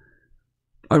gone.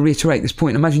 I reiterate this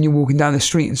point. Imagine you're walking down the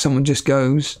street and someone just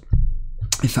goes,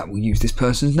 in fact, we'll use this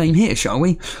person's name here, shall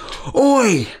we?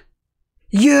 Oi!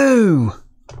 You!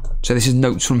 So this is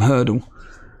Notes from Hurdle.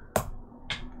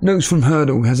 Notes from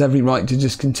Hurdle has every right to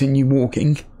just continue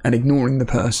walking and ignoring the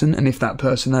person. And if that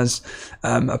person has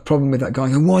a problem with that guy,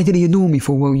 why did he ignore me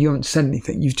for? Well, you haven't said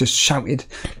anything. You've just shouted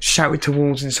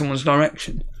towards in someone's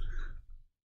direction.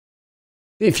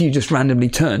 If you just randomly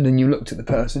turned and you looked at the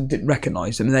person, didn't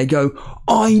recognise them, and they go,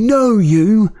 I know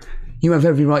you, you have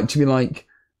every right to be like,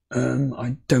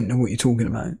 I don't know what you're talking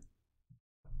about.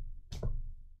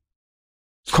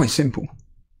 It's quite simple.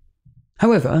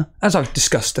 However, as I've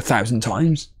discussed 1,000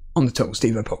 times on the Total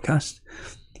Steve podcast,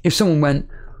 if someone went,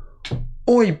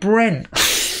 oi, Brent,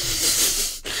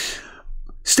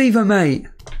 Steve-o, mate,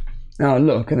 now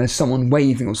look, and there's someone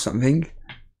waving or something,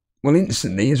 well,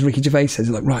 instantly, as Ricky Gervais says,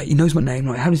 like, right, he knows my name,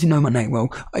 right, how does he know my name? Well,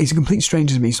 he's a complete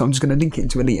stranger to me, so I'm just going to link it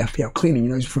into Elite FPL. Clearly, he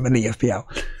knows from Elite FPL.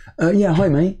 Yeah, hi,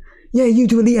 mate. Yeah, you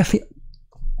do Elite FPL.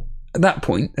 At that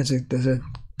point, there's a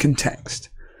context.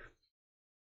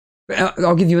 But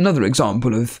I'll give you another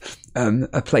example of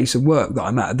a place of work that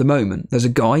I'm at the moment. There's a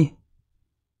guy.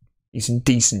 He's in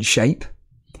decent shape.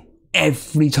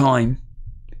 Every time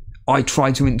I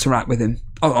try to interact with him,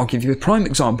 I'll give you a prime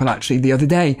example, actually. The other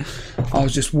day, I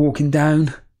was just walking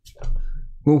down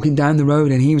the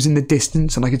road, and he was in the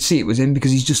distance, and I could see it was him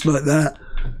because he's just like that.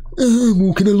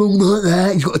 Walking along like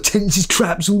that. He's got to tense his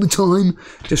traps all the time.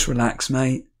 Just relax,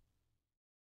 mate.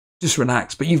 Just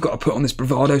relax. But you've got to put on this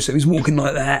bravado, so he's walking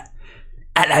like that.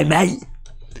 Hello, mate.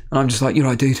 And I'm just like, you're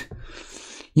right, dude.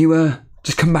 You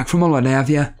just come back from holiday, have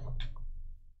you?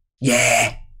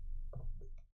 Yeah.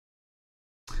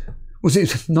 Was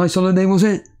it a nice holiday, was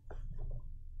it?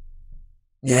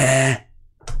 Yeah.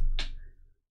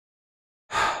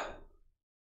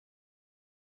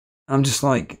 I'm just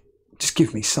like, just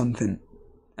give me something.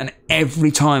 And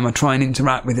every time I try and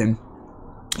interact with him,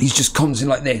 he's just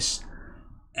constantly like this.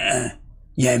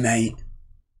 Yeah, mate.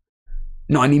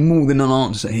 No, I need more than an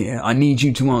answer here. I need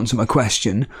you to answer my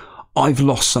question. I've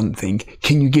lost something.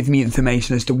 Can you give me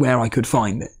information as to where I could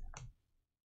find it?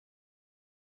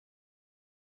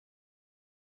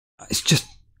 It's just,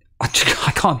 I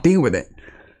can't deal with it.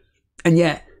 And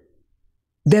yet,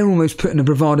 they're almost putting a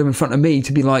bravado in front of me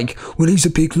to be like, well, he's a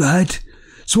big lad,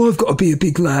 so I've got to be a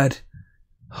big lad.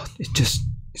 Oh, it's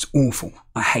awful.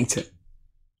 I hate it.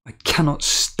 I cannot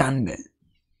stand it.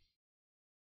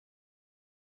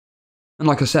 And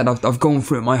like I said, I've gone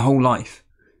through it my whole life.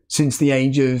 Since the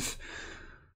age of,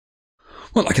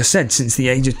 well, like I said, since the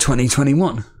age of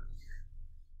 2021.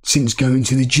 Since going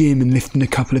to the gym and lifting a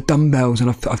couple of dumbbells,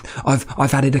 and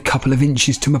I've added a couple of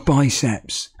inches to my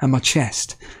biceps and my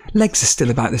chest. Legs are still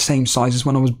about the same size as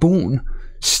when I was born.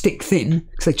 Stick thin,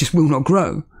 because they just will not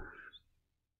grow.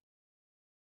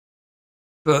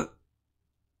 But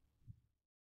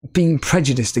being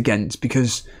prejudiced against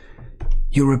because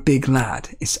you're a big lad,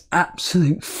 it's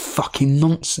absolute fucking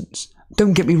nonsense.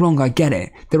 Don't get me wrong, I get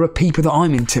it. There are people that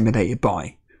I'm intimidated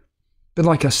by. But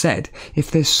like I said,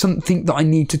 if there's something that I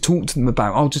need to talk to them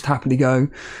about, I'll just happily go.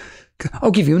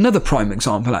 I'll give you another prime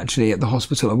example, actually, at the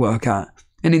hospital I work at.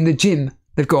 And in the gym,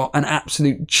 they've got an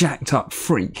absolute jacked up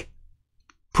freak.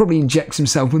 Probably injects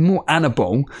himself with more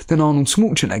anabol than Arnold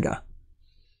Schwarzenegger.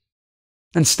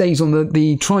 And stays on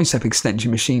the tricep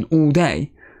extension machine all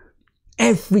day.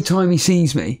 Every time he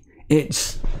sees me,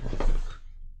 it's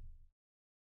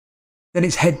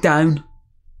head down.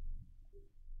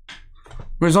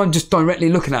 Whereas I'm just directly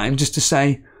looking at him just to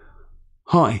say,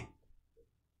 hi.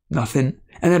 Nothing.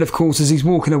 And then, of course, as he's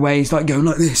walking away, he's like going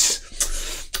like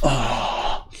this.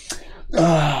 Oh,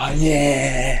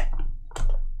 yeah.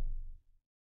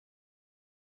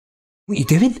 What are you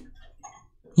doing?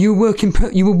 You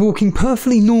were walking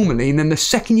perfectly normally, and then the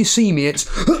second you see me, it's,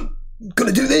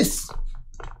 gotta do this.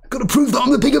 Gotta prove that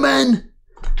I'm the bigger man.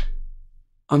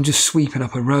 I'm just sweeping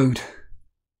up a road.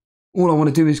 All I want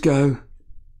to do is go,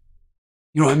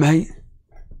 "You all right, mate?"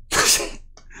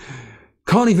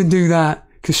 Can't even do that,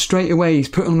 because straight away he's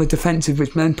put on the defensive,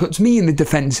 which then puts me in the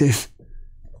defensive.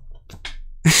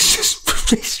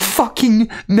 It's fucking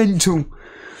mental.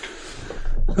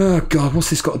 Oh God, what's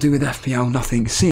this got to do with FPL? Nothing. See